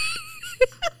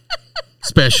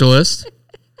 Specialist.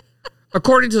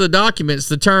 According to the documents,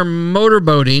 the term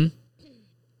motorboating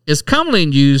is commonly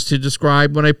used to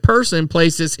describe when a person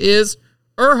places his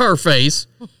or her face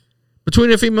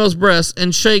between a female's breasts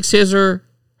and shakes his or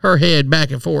her head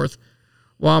back and forth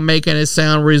while making a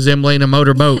sound resembling a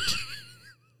motorboat.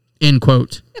 End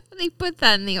quote. They put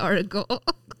that in the article.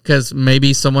 Because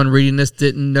maybe someone reading this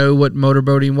didn't know what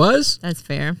motorboating was. That's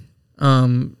fair.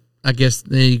 I guess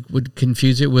they would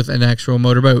confuse it with an actual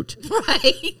motorboat.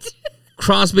 Right.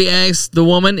 Crosby asked the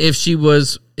woman if she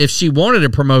wanted a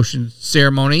promotion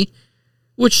ceremony,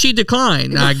 which she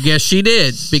declined. I guess she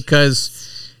did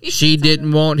because she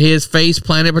didn't want his face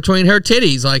planted between her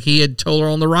titties like he had told her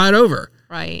on the ride over.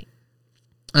 Right.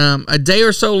 A day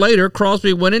or so later,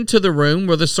 Crosby went into the room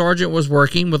where the sergeant was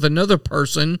working with another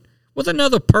person,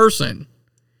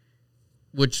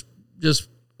 which just,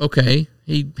 okay,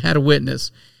 he had a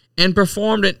witness, and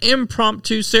performed an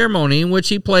impromptu ceremony in which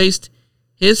he placed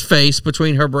his face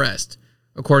between her breast,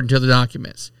 according to the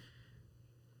documents.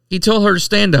 He told her to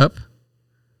stand up,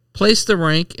 place the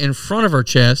rank in front of her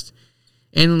chest,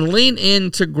 and lean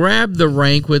in to grab the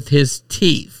rank with his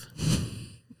teeth.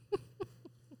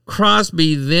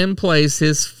 Crosby then placed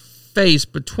his face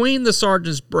between the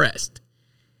sergeant's breast.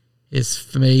 His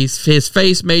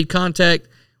face made contact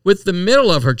with the middle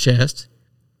of her chest,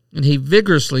 and he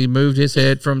vigorously moved his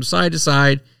head from side to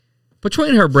side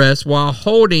between her breasts while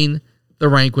holding the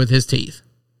rank with his teeth.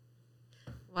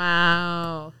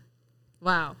 Wow.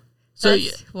 So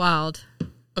that's wild.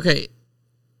 Okay.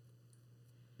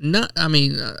 Look,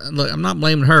 I'm not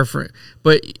blaming her for it,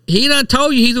 but he done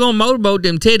told you he's going to motorboat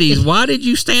them titties. Why did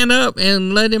you stand up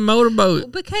and let him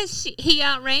motorboat? Because he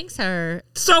outranks her.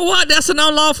 So what? That's an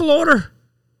unlawful order.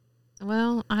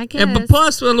 Well, I guess. And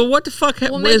plus, what the fuck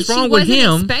is wrong with him? She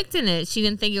wasn't expecting it. She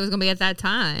didn't think it was going to be at that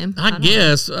time. I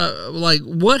guess.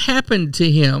 What happened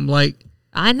to him?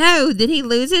 I know. Did he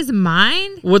lose his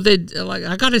mind? Would they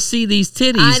I got to see these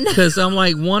titties because I'm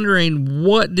wondering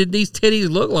what did these titties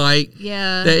look like?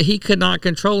 Yeah, that he could not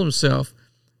control himself.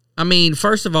 I mean,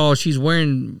 first of all, she's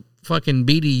wearing fucking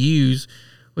BDUs,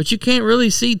 but you can't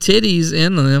really see titties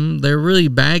in them. They're really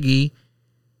baggy,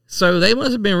 so they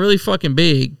must have been really fucking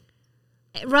big.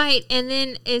 Right, and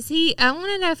then I want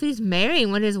to know if he's married,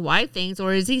 what his wife thinks,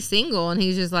 or is he single and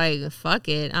he's just like, fuck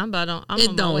it, I'm on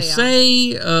my way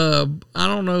say, I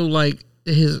don't know,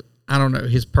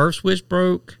 his purse switch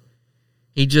broke.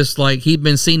 He just he'd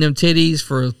been seeing them titties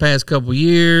for the past couple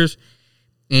years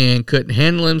and couldn't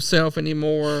handle himself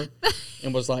anymore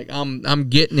and was like, I'm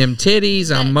getting them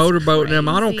titties, I'm motorboating them.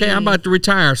 I don't care, I'm about to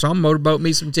retire, so I'm motorboating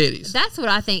me some titties. That's what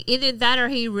I think. Either that or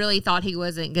he really thought he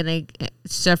wasn't going to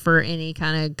suffer any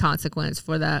kind of consequence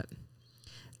for that.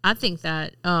 I think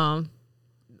that, I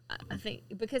think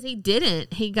because he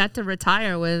didn't. He got to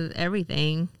retire with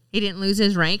everything. He didn't lose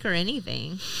his rank or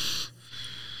anything.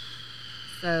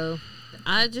 So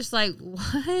I just like,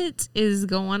 what is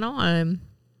going on?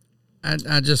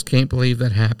 I just can't believe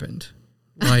that happened.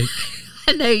 Like,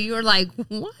 I know you were like,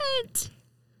 what?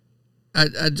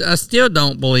 I still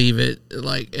don't believe it.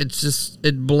 Like, it's just,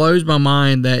 it blows my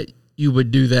mind that you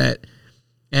would do that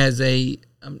as a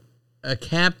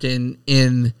captain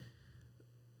in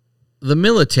the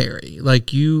military.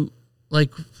 Like,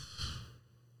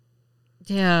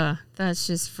 yeah, that's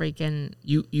just freaking.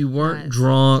 You weren't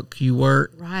drunk. You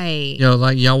weren't right. You know,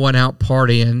 like y'all went out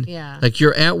partying. Yeah. Like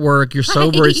you're at work. You're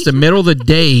sober. It's the middle of the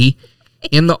day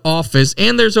in the office,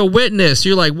 and there's a witness.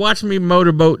 You're like, watch me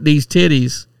motorboat these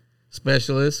titties,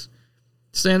 specialist.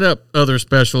 Stand up, other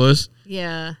specialists.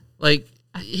 Yeah. Like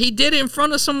he did it in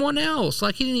front of someone else.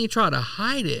 Like he didn't even try to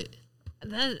hide it.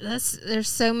 There's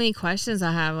so many questions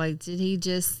I have. Like, did he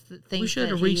just think we should that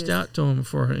have he reached was- out to him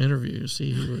for an interview to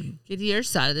see who would Get your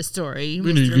side of the story.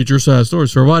 we need to get your side of the story,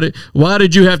 sir. Why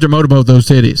did you have to motorboat those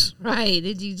titties? Right.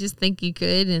 Did you just think you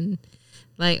could and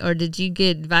like, or did you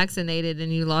get vaccinated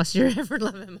and you lost your ever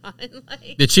loving mind?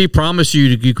 Like, Did she promise you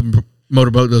that you can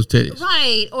motorboat those titties?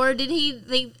 right. Or did he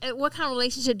think, what kind of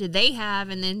relationship did they have?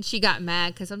 And then she got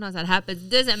mad because sometimes that happens. It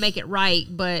doesn't make it right,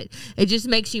 but it just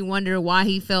makes you wonder why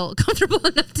he felt comfortable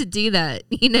enough to do that.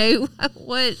 You know,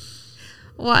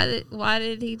 why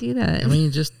did he do that? I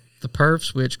mean, just the perv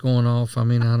switch going off. I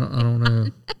mean, I don't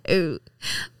know. No.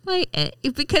 Like,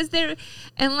 because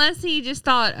unless he just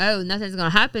thought, oh, nothing's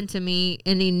going to happen to me,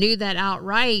 and he knew that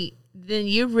outright, then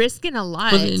you're risking a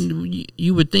lot. But then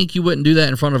you would think you wouldn't do that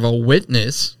in front of a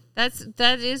witness.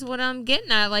 That is what I'm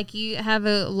getting at. Like, you have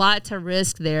a lot to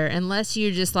risk there, unless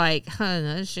you're just like,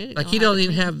 no shit. Like he don't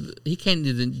even he can't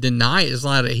deny it. It's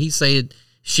not a he said,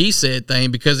 she said thing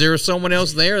because there was someone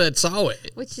else there that saw it.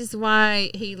 Which is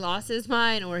why he lost his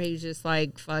mind, or he's just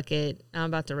like, fuck it, I'm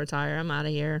about to retire. I'm out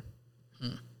of here.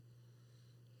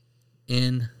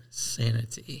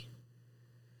 Insanity.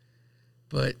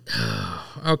 But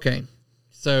okay,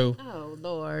 so Oh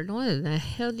Lord, what in the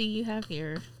hell do you have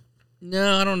here?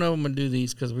 no, I don't know if I'm gonna do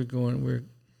these because we're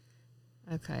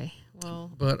Okay,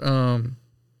 well, but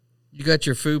you got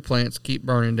your food plants keep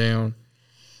burning down.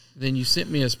 Then you sent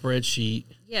me a spreadsheet.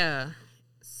 yeah,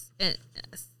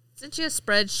 sent you a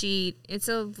spreadsheet. It's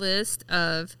a list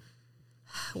of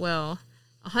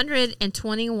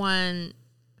 121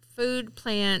 food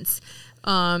plants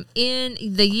in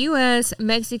the U.S.,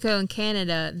 Mexico, and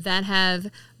Canada that have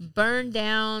burned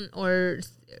down or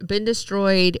been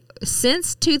destroyed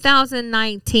since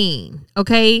 2019.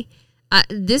 Okay,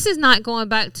 this is not going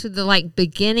back to the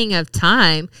beginning of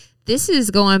time. This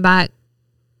is going back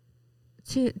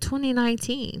to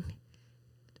 2019.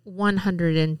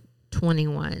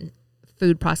 121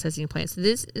 food processing plants.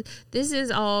 This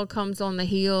is all comes on the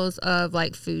heels of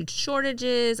food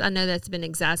shortages. I know that's been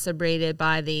exacerbated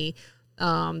by the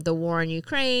war in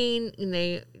Ukraine. And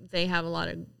they have a lot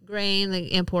of grain. They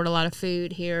import a lot of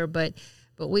food here, but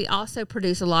we also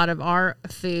produce a lot of our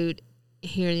food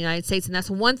here in the United States, and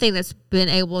that's one thing that's been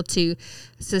able to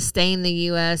sustain the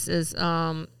U.S. as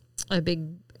a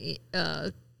big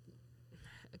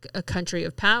a country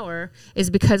of power is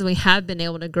because we have been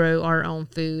able to grow our own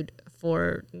food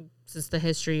since the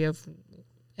history of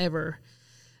ever.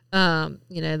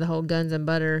 The whole guns and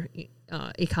butter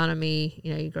economy.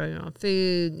 You grow your own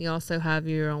food. You also have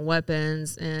your own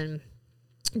weapons and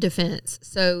defense.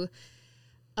 So,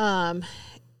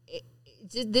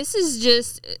 this is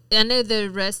just. I know the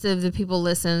rest of the people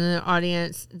listening, the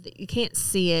audience, you can't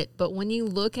see it, but when you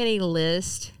look at a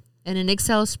list in an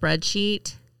Excel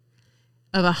spreadsheet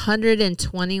of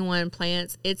 121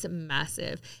 plants, it's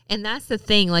massive. And that's the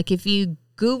thing. If you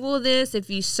Google this, if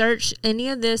you search any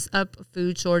of this up,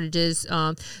 food shortages,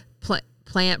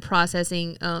 plant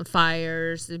processing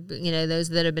fires, those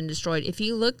that have been destroyed. If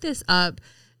you look this up,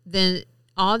 then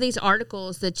all these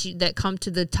articles that come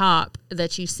to the top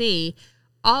that you see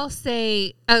all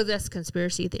say, oh, that's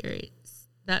conspiracy theories.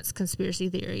 That's conspiracy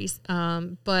theories.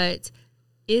 But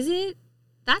is it?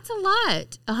 That's a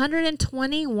lot.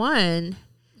 121.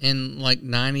 And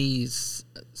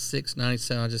 96,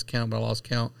 97, I just counted, but I lost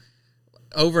count.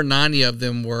 Over 90 of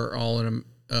them were all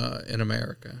in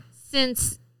America.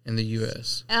 In the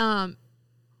U.S. And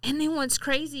then what's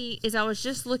crazy is I was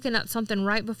just looking up something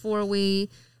right before we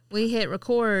hit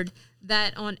record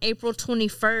that on April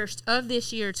 21st of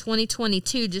this year,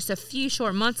 2022, just a few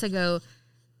short months ago,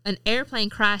 an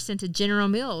airplane crashed into General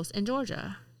Mills in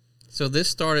Georgia. So this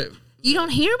started... You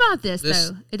don't hear about this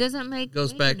though. It doesn't make...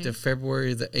 Goes back to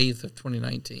February the 8th of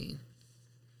 2019.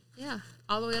 Yeah,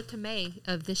 all the way up to May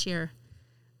of this year.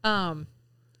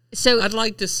 So I'd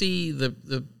like to see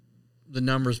the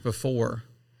numbers before.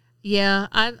 Yeah,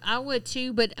 I would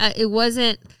too, but it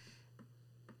wasn't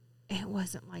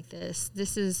like this.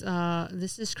 This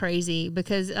is crazy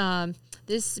because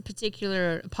this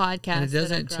particular podcast, and it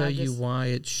doesn't tell you why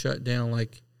it's shut down.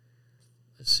 Like,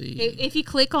 let's see. If you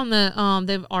click on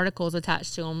the articles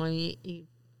attached to them,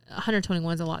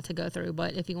 121 is a lot to go through,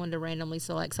 but if you wanted to randomly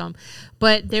select some.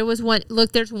 But there was one,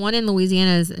 look, there's one in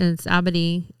Louisiana, it's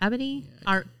Abity?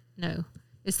 Yeah. No,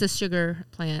 it's the sugar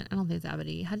plant. I don't think it's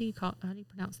Abity. How do you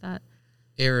pronounce that?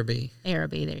 Araby, there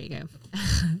you go.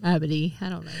 Abity, I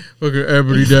don't know. Okay,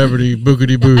 Abity Dabbity,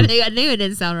 boogity boo. I knew it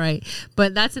didn't sound right,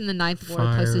 but that's in the 9th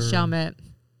ward, close to Chalmette.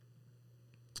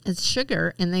 It's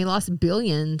sugar, and they lost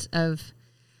billions of...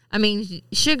 I mean,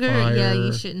 sugar, yeah,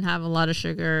 you shouldn't have a lot of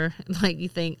sugar. Like, you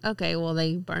think, okay, well,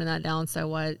 they burn that down, so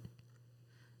what?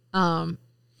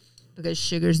 Because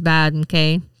sugar's bad,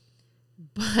 okay?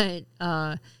 But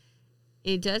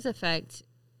it does affect...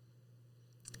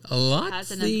 A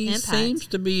lot of these seems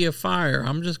to be a fire.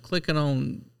 I'm just clicking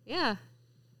on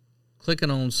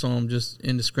some just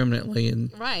indiscriminately,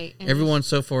 and right. And everyone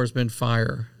so far has been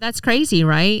fire. That's crazy,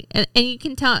 right? And you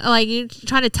can tell, like, you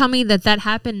trying to tell me that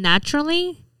happened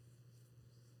naturally?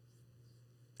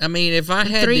 I mean, if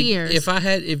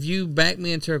you backed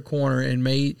me into a corner and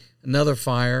made another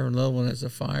one that's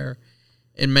a fire,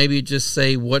 and maybe just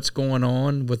say what's going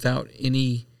on without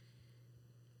any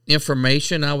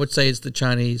information, I would say it's the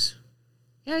Chinese.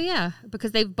 Oh yeah,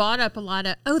 because they've bought up a lot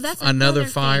of. Oh, that's another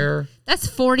fire. Thing. That's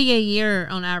 40 a year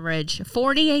on average.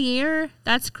 40 a year.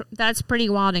 That's pretty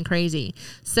wild and crazy.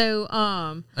 So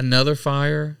another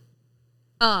fire.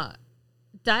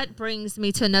 That brings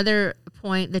me to another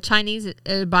point. The Chinese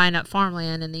are buying up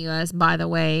farmland in the U.S., by the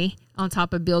way, on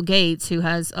top of Bill Gates, who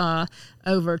has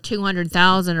over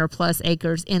 200,000 or plus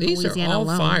acres in Louisiana alone.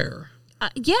 These are all fire.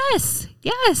 Yes.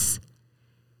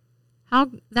 I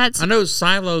know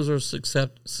silos are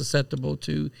susceptible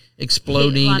to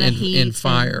exploding and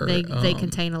fire. And they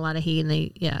contain a lot of heat, and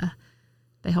they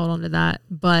hold on to that.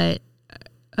 But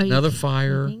another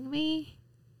fire. Kidding me?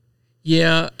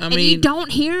 Yeah, I mean, you don't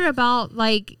hear about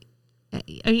like.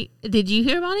 Did you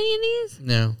hear about any of these?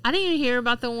 No, I didn't even hear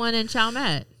about the one in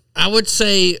Chalmette. I would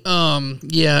say, I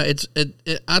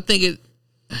think it.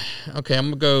 Okay,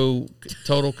 I'm gonna go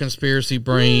total conspiracy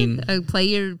brain. Oh, play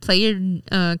your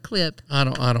clip. I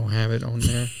don't have it on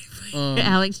there.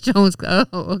 Alex Jones. Oh,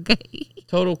 okay.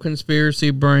 Total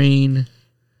conspiracy brain.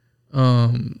 I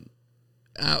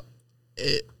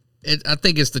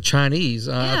think it's the Chinese.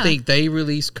 I think they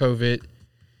released COVID.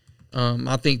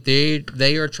 I think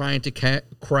they are trying to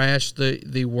crash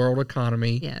the world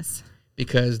economy. Yes,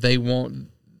 because they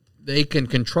can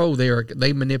control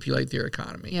they manipulate their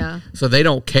economy. Yeah. So they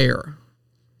don't care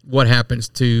what happens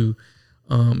to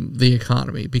the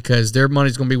economy because their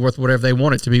money's going to be worth whatever they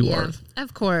want it to be worth.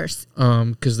 Of course.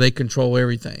 Because they control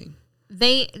everything.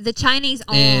 The Chinese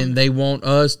own. And they want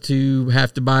us to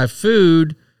have to buy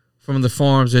food from the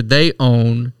farms that they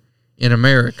own in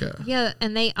America. Yeah,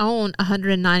 and they own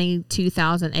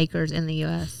 192,000 acres in the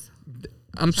U.S.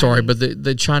 I'm sorry, but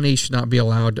the Chinese should not be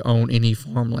allowed to own any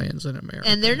farmlands in America.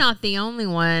 And they're not the only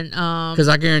one. Because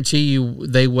I guarantee you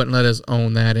they wouldn't let us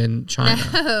own that in China.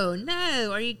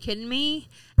 No. Are you kidding me?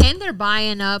 And they're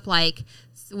buying up, like,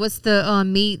 what's the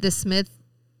meat, the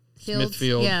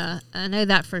Smithfield. Yeah, I know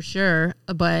that for sure.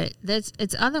 But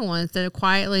it's other ones that are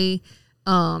quietly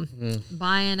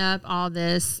buying up all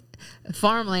this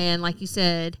farmland, like you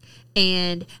said.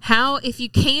 And how, if you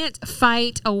can't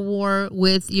fight a war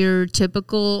with your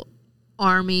typical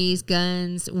armies,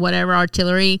 guns, whatever,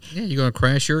 artillery. Yeah, you're going to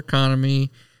crash your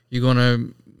economy. You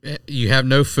have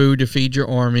no food to feed your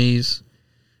armies.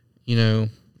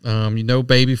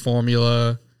 Baby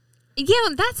formula. Yeah,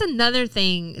 that's another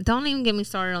thing. Don't even get me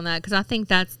started on that because I think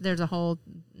there's a whole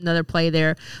another play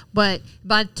there. But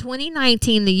by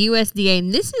 2019, the USDA,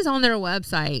 and this is on their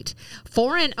website,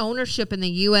 foreign ownership in the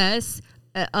U.S.,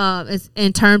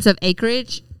 in terms of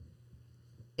acreage,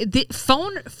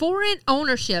 foreign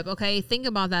ownership, okay, think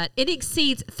about that. It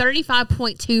exceeds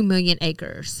 35.2 million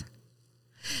acres.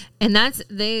 And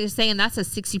they're saying that's a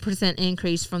 60%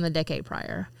 increase from the decade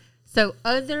prior. So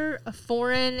other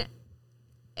foreign,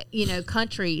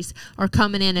 countries are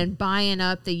coming in and buying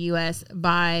up the U.S.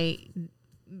 by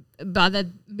the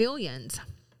millions.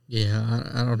 Yeah,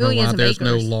 I don't know why there's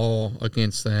no law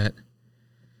against that.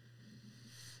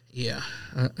 Yeah,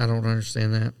 I don't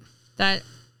understand that.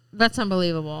 That's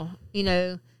unbelievable.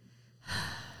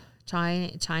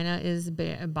 China is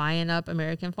buying up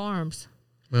American farms.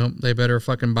 Well, they better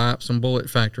fucking buy up some bullet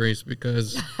factories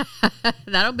because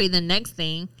that'll be the next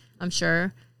thing, I'm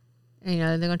sure.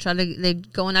 They're going to they're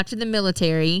going after the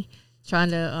military trying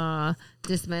to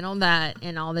dismantle that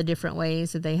in all the different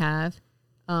ways that they have.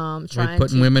 They're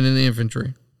putting women in the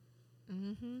infantry.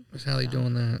 That's how they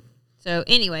doing that. So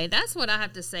anyway, that's what I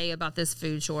have to say about this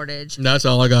food shortage. That's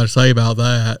all I got to say about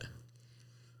that.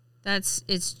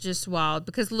 It's just wild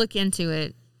because look into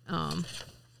it.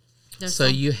 So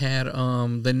you had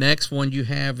the next one you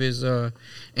have is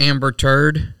Amber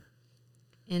Turd.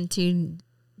 Into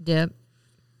dip.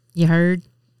 You heard?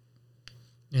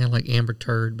 Yeah, I like Amber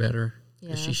Turd better.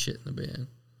 Yeah. She shit in the bed.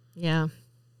 Yeah.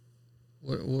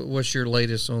 What's your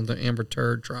latest on the Amber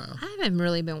Turd trial? I haven't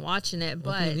really been watching it,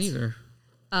 but me neither.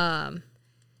 I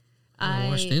haven't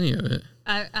watched any of it.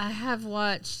 I have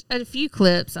watched a few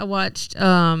clips. I watched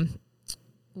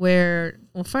where,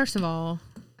 well, first of all,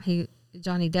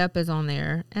 Johnny Depp is on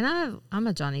there, and I'm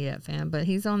a Johnny Depp fan, but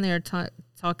he's on there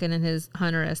talking in his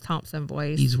Hunter S. Thompson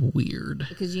voice. He's weird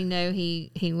because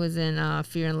he was in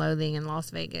Fear and Loathing in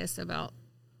Las Vegas about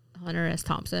Hunter S.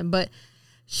 Thompson, but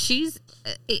she's,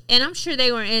 and I'm sure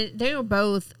they were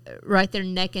both right there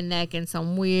neck and neck in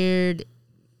some weird,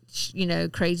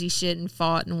 crazy shit and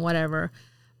fought and whatever,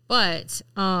 but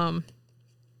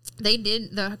they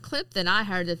did the clip that I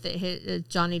heard that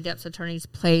Johnny Depp's attorneys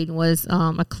played was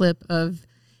a clip of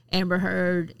Amber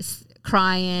Heard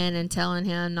crying and telling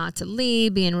him not to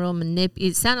leave, being real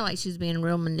it sounded like she was being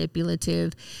real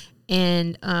manipulative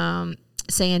and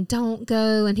saying don't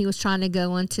go, and he was trying to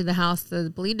go into the house I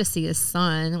believe to see his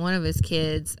son, one of his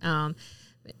kids,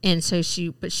 and so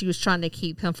she was trying to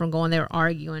keep him from going. They were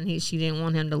arguing. She didn't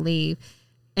want him to leave.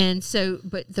 And so,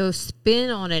 but the spin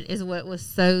on it is what was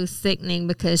so sickening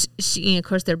because she, of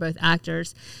course, they're both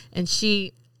actors, and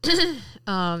she,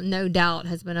 no doubt,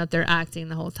 has been up there acting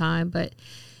the whole time. But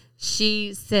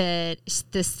she said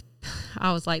this,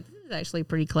 I was like, this is actually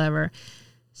pretty clever.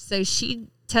 So she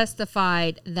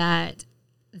testified that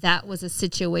was a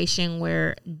situation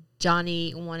where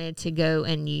Johnny wanted to go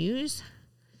and use,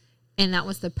 and that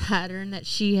was the pattern that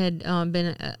she had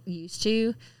been used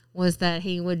to. Was that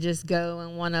he would just go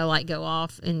and want to go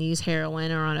off and use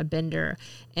heroin or on a bender.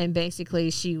 And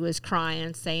basically she was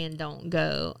crying, saying, don't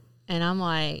go. And I'm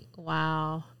like,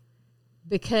 wow.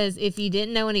 Because if you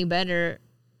didn't know any better,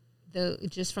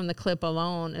 just from the clip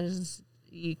alone,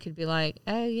 you could be like,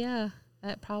 oh yeah,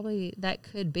 that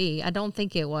could be. I don't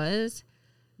think it was.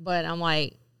 But I'm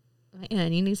like,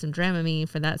 man, you need some Dramamine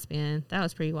for that spin. That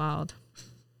was pretty wild.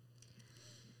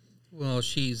 Well,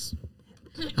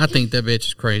 I think that bitch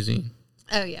is crazy.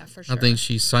 Oh, yeah, for sure. I think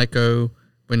she's psycho,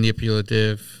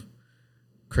 manipulative,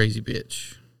 crazy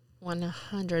bitch.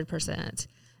 100%.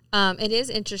 It is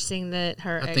interesting that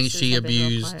her I think she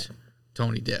abused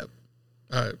Tony Depp.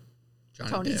 Johnny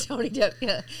Depp,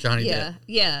 yeah. Johnny Depp.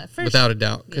 Yeah, without a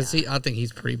doubt. Because I think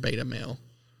he's pretty beta male.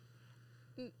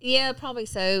 Yeah, probably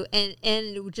so.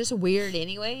 And just weird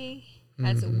anyway.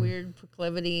 Has weird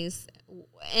proclivities.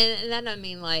 And that don't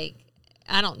mean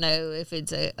I don't know if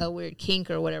it's a weird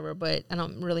kink or whatever, but I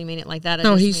don't really mean it like that.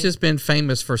 He's just been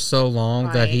famous for so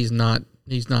long that he's not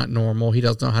normal. He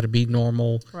doesn't know how to be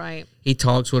normal. Right. He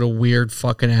talks with a weird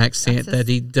fucking accent that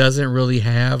he doesn't really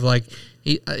have.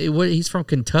 He's from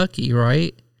Kentucky,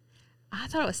 right? I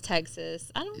thought it was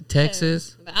Texas.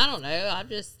 Texas? Know. I don't know. I'm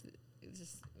just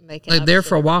making up there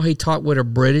for a while he talked with a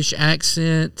British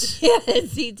accent.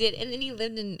 Yes, he did. And then he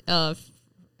lived in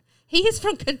he is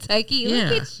from Kentucky. Yeah,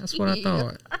 that's what I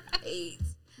thought.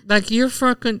 Right. You're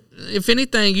fucking. If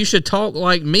anything, you should talk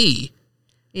like me.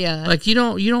 Yeah. You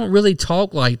don't really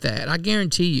talk like that. I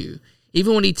guarantee you.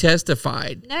 Even when he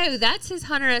testified. No, that's his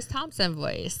Hunter S. Thompson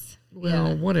voice.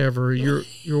 Well, whatever. You're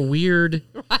weird.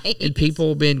 Right. And people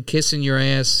have been kissing your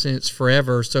ass since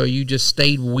forever, so you just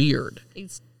stayed weird.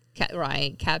 He's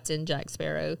right, Captain Jack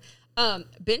Sparrow.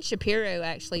 Ben Shapiro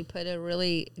actually put a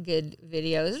really good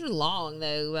video. This was long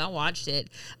though. I watched it.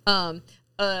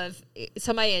 Of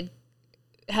somebody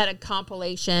had a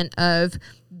compilation of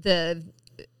their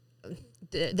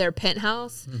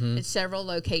penthouse in several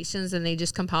locations, and they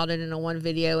just compiled it into one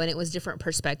video, and it was different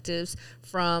perspectives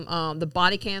from the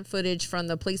body cam footage from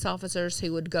the police officers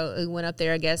who went up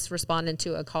there, I guess, responding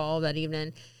to a call that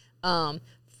evening,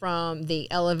 from the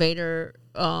elevator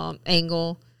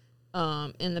angle.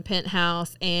 In the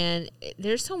penthouse, and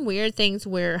there's some weird things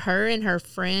where her and her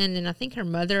friend, and I think her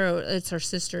mother, or it's her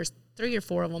sisters, 3 or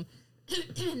 4 of them,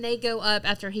 they go up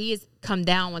after he has come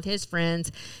down with his friends,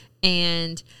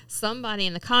 and somebody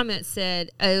in the comments said,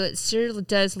 oh, it sure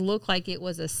does look like it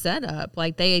was a setup,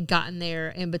 like they had gotten there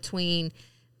in between,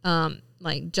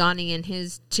 Johnny and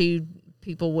his 2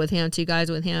 people with him, 2 guys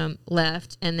with him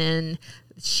left, and then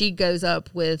she goes up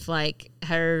with like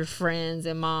her friends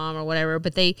and mom or whatever,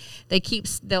 but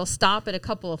they'll stop at a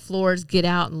couple of floors, get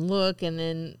out and look,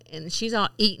 and she's all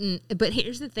eating. But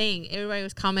here's the thing, everybody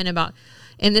was commenting about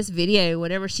in this video,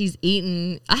 whatever she's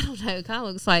eating, I don't know, it kind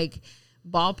of looks like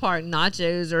ballpark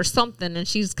nachos or something, and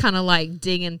she's kind of like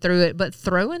digging through it, but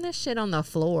throwing this shit on the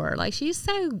floor, like she's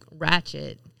so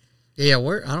ratchet. Yeah,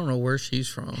 I don't know where she's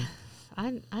from.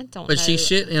 I don't know. But she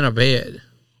shit in a bed.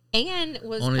 And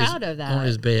was proud of that. On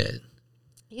his bed.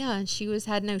 Yeah, and she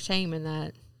had no shame in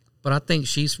that. But I think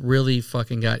she's really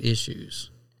fucking got issues.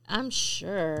 I'm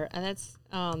sure. And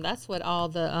that's what all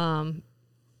the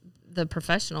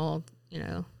professional,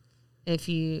 if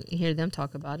you hear them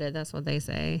talk about it, that's what they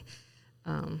say.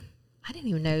 I didn't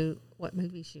even know what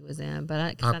movie she was in,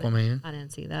 but Aquaman. I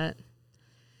didn't see that.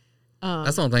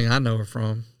 That's the only thing I know her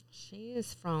from. She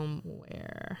is from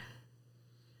where?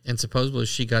 And supposedly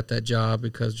she got that job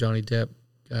because Johnny Depp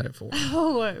got it for her.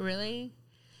 Oh, what, really?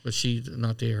 But she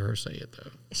not to hear her say it,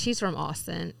 though. She's from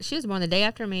Austin. She was born the day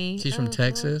after me. She's from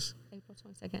Texas? April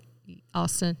 22nd.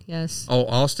 Austin, yes. Oh,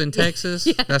 Austin, Texas?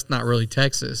 Yeah. That's not really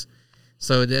Texas.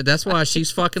 So that's why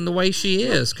she's fucking the way she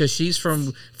is, because she's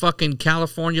from fucking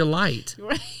California Light.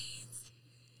 Right.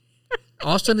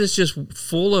 Austin is just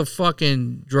full of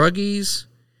fucking druggies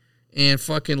and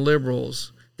fucking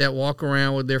liberals that walk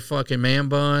around with their fucking man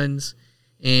buns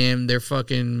and their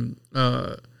fucking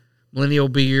millennial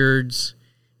beards.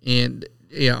 And,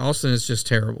 yeah, Austin is just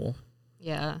terrible.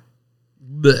 Yeah.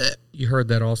 Blech. You heard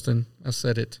that, Austin. I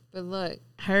said it. But look,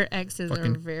 her exes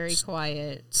Fucking are very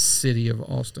quiet. City of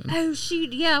Austin. Oh,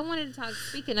 shoot. Yeah, I wanted to talk.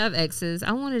 Speaking of exes,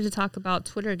 I wanted to talk about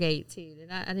Twittergate, too.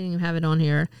 I didn't even have it on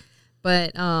here.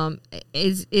 But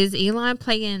is Elon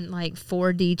playing, like,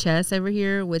 4D chess over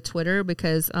here with Twitter?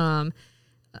 Because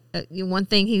one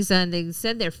thing he's done, they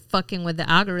said they're fucking with the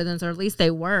algorithms, or at least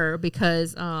they were,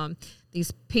 because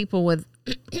these people with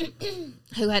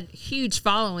who had huge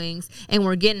followings and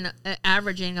were getting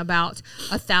averaging about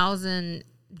 1,000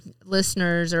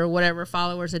 listeners or whatever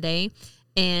followers a day,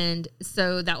 and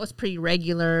so that was pretty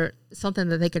regular, something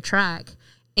that they could track.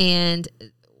 And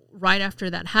right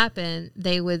after that happened,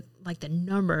 they would, like, the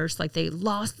numbers, like, they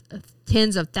lost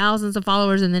tens of thousands of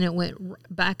followers, and then it went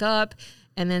back up,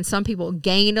 and then some people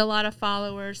gained a lot of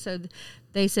followers. So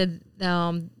they said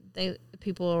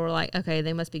people were like, okay,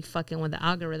 they must be fucking with the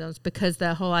algorithms, because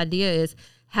the whole idea is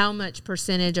how much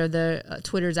percentage of the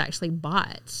Twitter's actually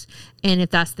bots. And if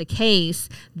that's the case,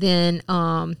 then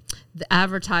the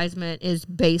advertisement is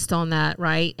based on that,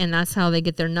 right? And that's how they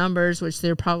get their numbers, which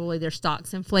they're probably their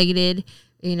stocks inflated,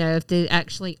 if they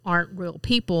actually aren't real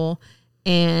people.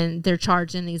 And they're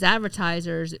charging these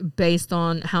advertisers based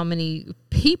on how many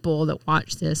people that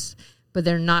watch this, but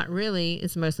they're not really,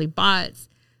 it's mostly bots.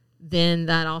 Then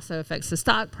that also affects the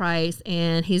stock price,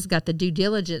 and he's got the due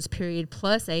diligence period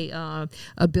plus a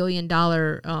 $1 billion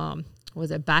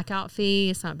was it back out fee?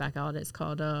 It's not back out. It's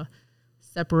called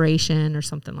separation or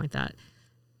something like that.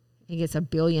 He gets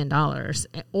 $1 billion,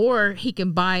 or he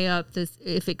can buy up this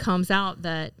if it comes out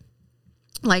that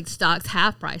like stock's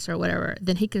half price or whatever.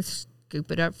 Then he can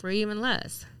scoop it up for even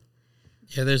less.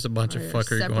 Yeah, there's a bunch of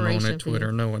fuckery going on at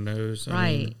Twitter. Fee. No one knows.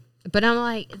 Right. But I'm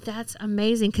like, that's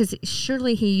amazing, because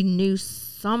surely he knew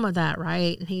some of that,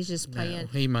 right? And he's just playing. No,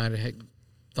 he might have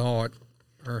thought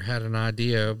or had an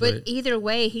idea. But either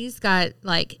way, he's got,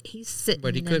 like, he's sitting.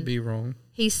 But he could be wrong.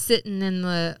 He's sitting in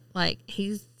the, like,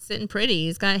 he's sitting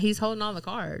pretty. He's holding all the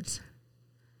cards.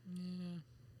 Yeah.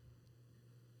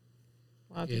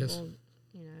 A lot of people,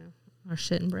 are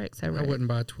shitting bricks over it. I wouldn't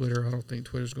buy Twitter. I don't think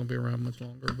Twitter's going to be around much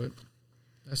longer, but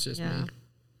that's just me.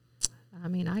 I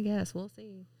mean, I guess we'll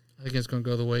see. I think it's going to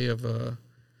go the way of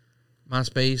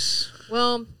MySpace.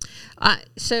 Well,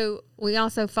 so we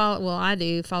also I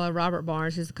do follow Robert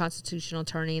Barnes, who's a constitutional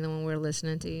attorney, the one we're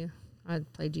listening to. I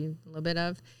played you a little bit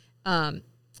of.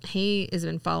 He has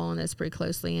been following this pretty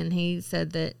closely, and he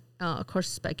said that, of course,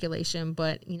 speculation,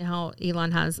 but you know how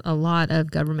Elon has a lot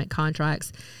of government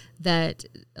contracts that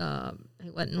he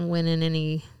wasn't winning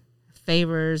any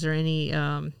favors or any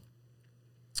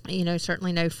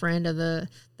certainly no friend of the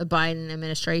Biden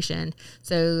administration.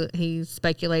 So he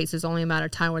speculates it's only a matter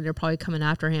of time where they're probably coming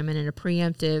after him, and in a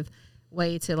preemptive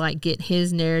way to, like, get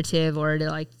his narrative, or to,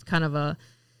 like, kind of a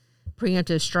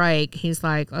preemptive strike. He's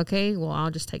like, okay, well,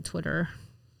 I'll just take Twitter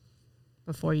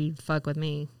before you fuck with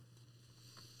me.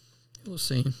 We'll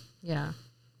see. Yeah.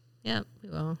 Yep, we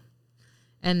will.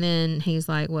 And then he's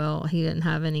like, well, he didn't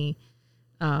have any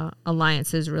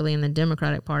alliances really in the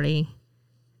Democratic Party,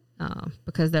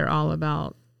 because they're all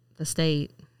about the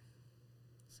state.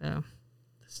 So,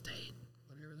 the state,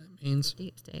 whatever that means.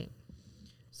 Deep state.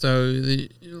 So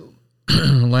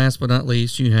last but not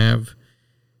least, you have.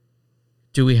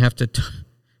 Do we have to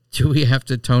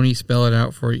Tony spell it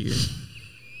out for you?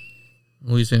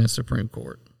 Louisiana Supreme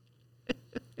Court.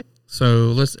 So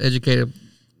let's educate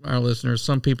our listeners.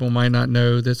 Some people might not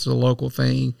know this is a local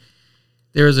thing.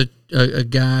 There's a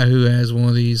guy who has one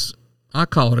of these. I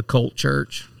call it a cult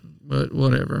church, but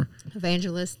whatever.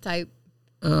 Evangelist type.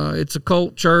 It's a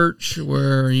cult church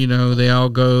where, they all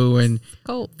go and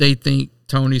they think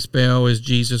Tony Spell is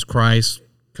Jesus Christ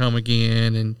come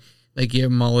again, and they give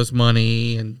him all his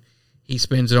money and he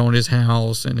spends it on his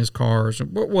house and his cars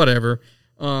and whatever.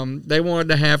 They wanted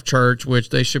to have church, which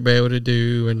they should be able to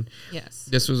do. And yes,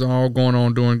 this was all going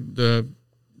on during the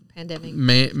pandemic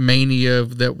mania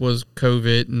that was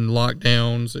COVID and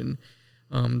lockdowns.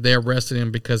 And they arrested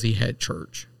him because he had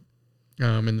church.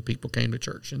 And the people came to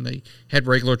church and they had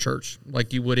regular church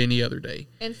like you would any other day.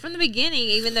 And from the beginning,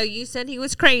 even though you said he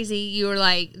was crazy, you were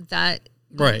like that.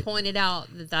 Right. Pointed out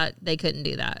that they couldn't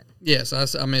do that. Yes, I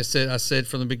said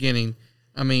from the beginning.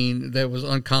 That was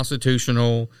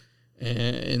unconstitutional,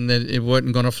 and that it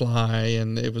wasn't going to fly,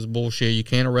 and it was bullshit. You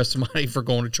can't arrest somebody for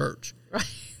going to church. Right.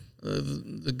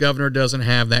 The governor doesn't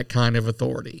have that kind of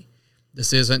authority.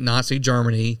 This isn't Nazi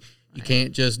Germany. You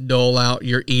can't just dole out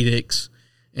your edicts,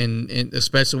 and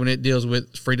especially when it deals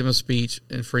with freedom of speech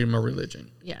and freedom of religion.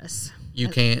 Yes. You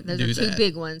can't do that. Those are two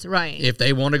big ones, right. If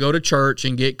they want to go to church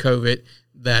and get COVID,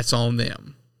 that's on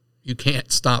them. You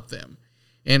can't stop them.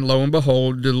 And lo and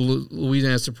behold, the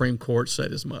Louisiana Supreme Court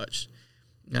said as much.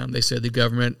 They said the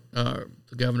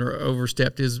governor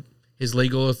overstepped his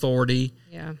legal authority.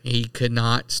 Yeah. He could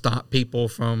not stop people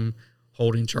from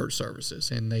holding church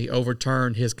services, and they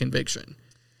overturned his conviction,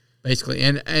 basically.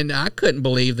 And I couldn't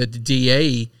believe that the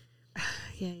DA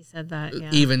he said that,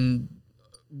 even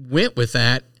went with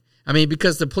that.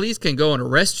 Because the police can go and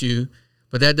arrest you,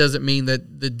 but that doesn't mean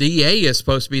that the DA is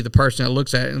supposed to be the person that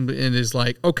looks at it and is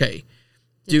like, okay,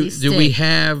 do we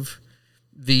have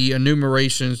the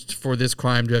enumerations for this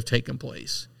crime to have taken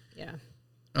place? Yeah.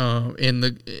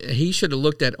 He should have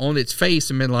looked at on its face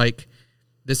and been like,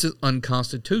 this is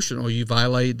unconstitutional. You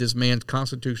violated this man's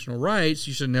constitutional rights.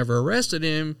 You should have never arrested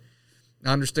him.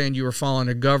 I understand you were following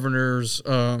a governor's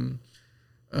mandate.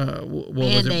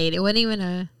 It wasn't even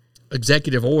a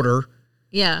executive order.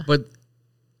 Yeah. But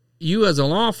you as a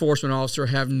law enforcement officer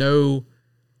have no,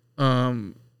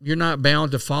 you're not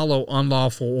bound to follow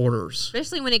unlawful orders.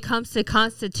 Especially when it comes to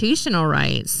constitutional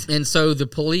rights. And so the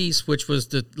police, which was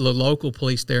the local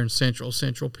police there in Central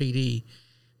PD,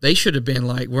 they should have been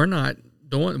like, we're not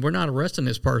arresting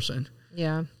this person.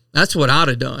 Yeah. That's what I'd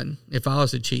have done if I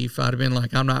was the chief. I'd have been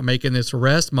like, I'm not making this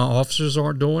arrest. My officers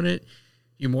aren't doing it.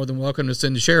 You're more than welcome to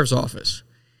send the sheriff's office.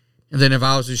 And then if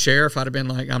I was the sheriff, I'd have been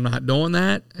like, I'm not doing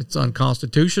that. It's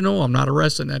unconstitutional. I'm not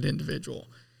arresting that individual.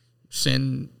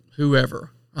 Send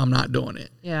whoever. I'm not doing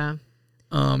it. Yeah.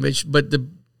 Right.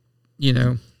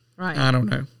 I don't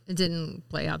know. It didn't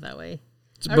play out that way.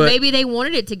 Or maybe they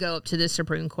wanted it to go up to the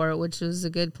Supreme Court, which was a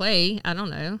good play. I don't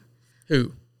know.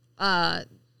 Who?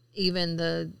 Even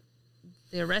the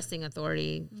arresting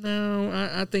authority. No,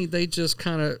 I think they just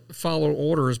kind of follow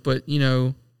orders, but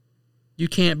you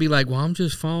can't be like, well, I'm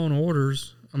just following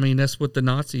orders. That's what the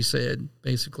Nazis said,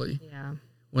 basically. Yeah.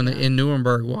 When they in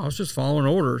Nuremberg, well, I was just following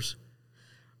orders.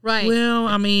 Right. Well,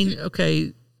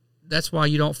 okay, that's why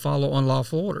you don't follow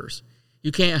unlawful orders.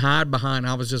 You can't hide behind,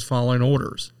 I was just following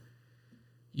orders.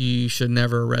 You should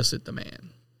never arrested the man.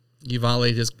 You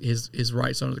violated his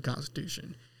rights under the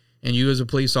Constitution. And you as a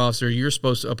police officer, you're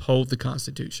supposed to uphold the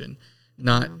Constitution,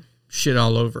 not shit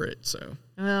all over it. So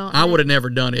I would have never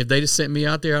done it. If they just sent me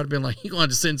out there, I'd have been like, you're going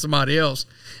to send somebody else.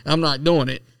 I'm not doing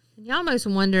it. You almost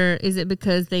wonder, is it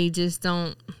because they just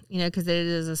don't, because it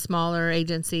is a smaller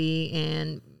agency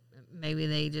and maybe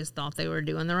they just thought they were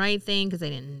doing the right thing because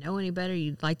they didn't know any better.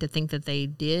 You'd like to think that they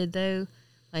did, though,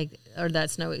 or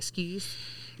that's no excuse.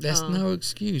 That's no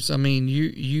excuse.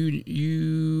 You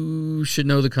should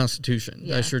know the Constitution.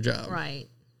 Yeah, that's your job. Right.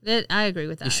 I agree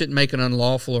with that. You shouldn't make an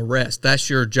unlawful arrest. That's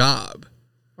your job.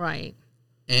 Right.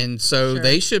 And so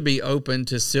they should be open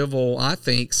to civil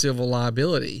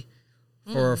liability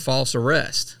for a false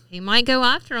arrest. He might go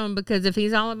after him because if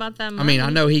he's all about that money. I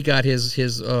know he got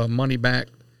his money back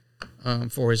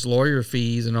for his lawyer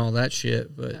fees and all that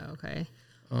shit, but okay.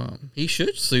 He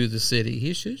should sue the city.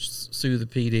 He should sue the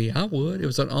PD. I would. It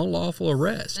was an unlawful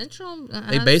arrest.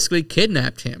 They basically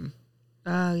kidnapped him.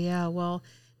 Oh, yeah. Well,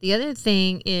 the other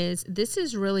thing is this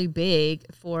is really big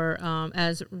for,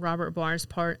 as Robert Barnes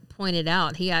pointed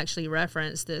out, he actually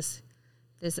referenced this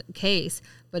case,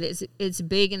 but it's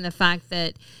big in the fact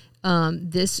that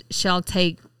this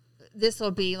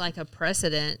will be like a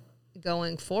precedent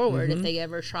going forward if they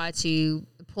ever try to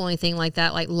pull anything like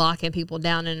that, like locking people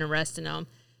down and arresting them.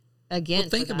 Again, well,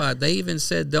 think about it. They even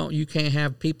said you can't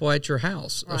have people at your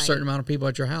house, a certain amount of people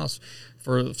at your house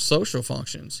for social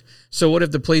functions. So what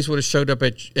if the police would have showed up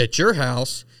at your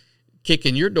house,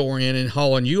 kicking your door in and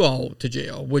hauling you all to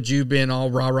jail? Would you have been all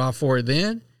rah-rah for it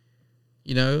then?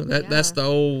 You know, that's the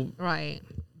old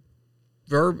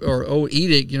verb or old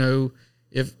edict, you know,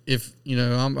 if you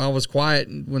know, I was quiet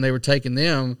when they were taking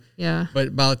them. Yeah.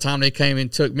 But by the time they came and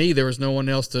took me, there was no one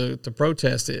else to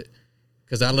protest it.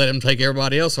 Because I let them take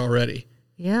everybody else already.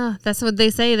 Yeah, that's what they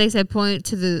say. They said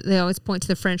they always point to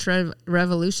the French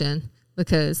Revolution,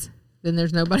 because then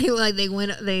there's nobody, like they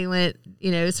went,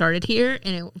 you know, started here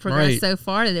and it progressed so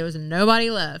far that there was nobody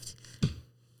left.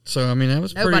 So I mean, that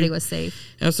was nobody was safe.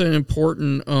 That's an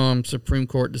important Supreme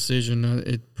Court decision.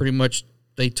 It pretty much,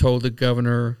 they told the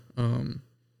governor,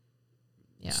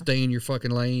 stay in your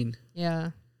fucking lane.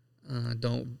 Yeah.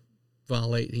 Don't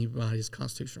violate anybody's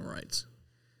constitutional rights.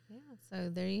 So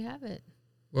there you have it.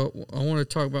 Well, I want to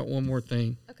talk about one more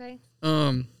thing. Okay.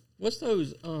 What's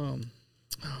those? Oh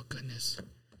goodness,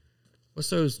 what's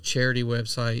those charity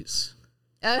websites?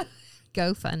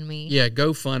 GoFundMe. Yeah,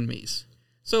 GoFundMes.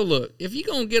 So look, if you're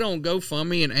gonna get on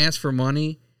GoFundMe and ask for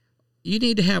money, you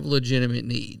need to have a legitimate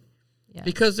need. Yes.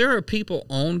 Because there are people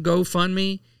on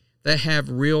GoFundMe that have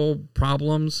real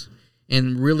problems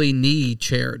and really need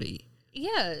charity.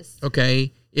 Yes.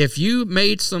 Okay. If you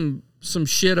made some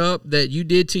shit up that you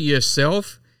did to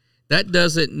yourself, that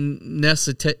doesn't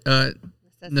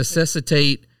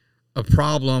necessitate a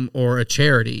problem or a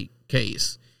charity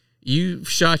case. You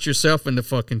shot yourself in the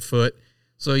fucking foot,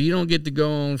 so you don't get to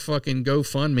go on fucking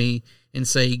GoFundMe and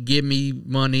say, give me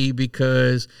money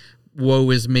because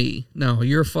woe is me. No,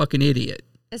 you're a fucking idiot.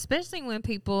 Especially when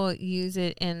people use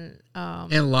it and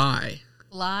lie.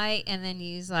 Lie and then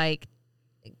use like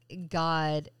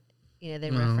God, you know,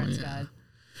 they reference God.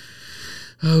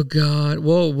 Oh, God.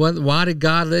 Well, why did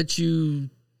God let you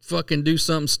fucking do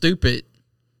something stupid?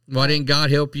 Why didn't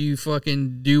God help you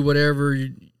fucking do whatever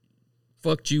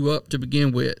fucked you up to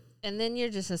begin with? And then you're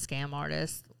just a scam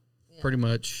artist. Pretty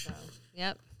much. So,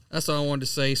 yep. That's all I wanted to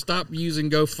say. Stop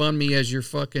using GoFundMe as your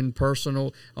fucking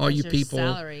personal, as you people.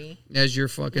 Salary. As your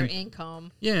fucking. Your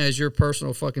income. Yeah, as your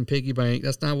personal fucking piggy bank.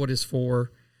 That's not what it's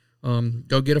for.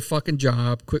 Go get a fucking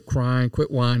job. Quit crying. Quit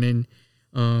whining.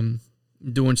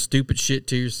 Doing stupid shit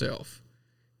to yourself,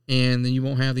 and then you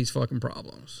won't have these fucking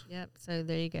problems. Yep. So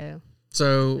there you go.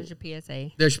 So there's your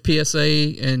PSA. There's your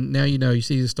PSA, and now you know. You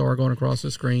see the star going across the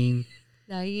screen.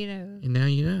 Now you know. And now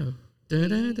you know.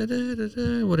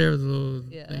 Da-da-da-da-da-da, whatever the little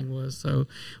thing was. So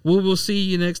we'll see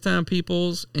you next time,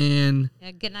 peoples. And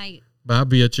good night. Bye,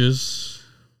 bitches.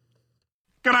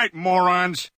 Good night,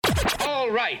 morons. All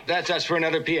right, that's us for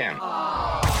another PM.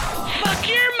 Fuck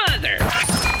your mother.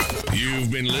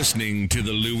 You've been listening to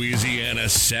the Louisiana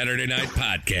Saturday Night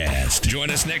Podcast.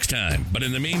 Join us next time. But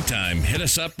in the meantime, hit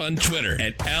us up on Twitter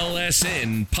at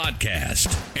LSN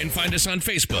Podcast. And find us on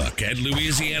Facebook at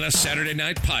Louisiana Saturday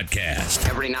Night Podcast.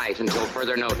 Every night until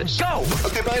further notice. Go!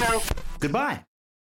 Okay, bye now. Goodbye.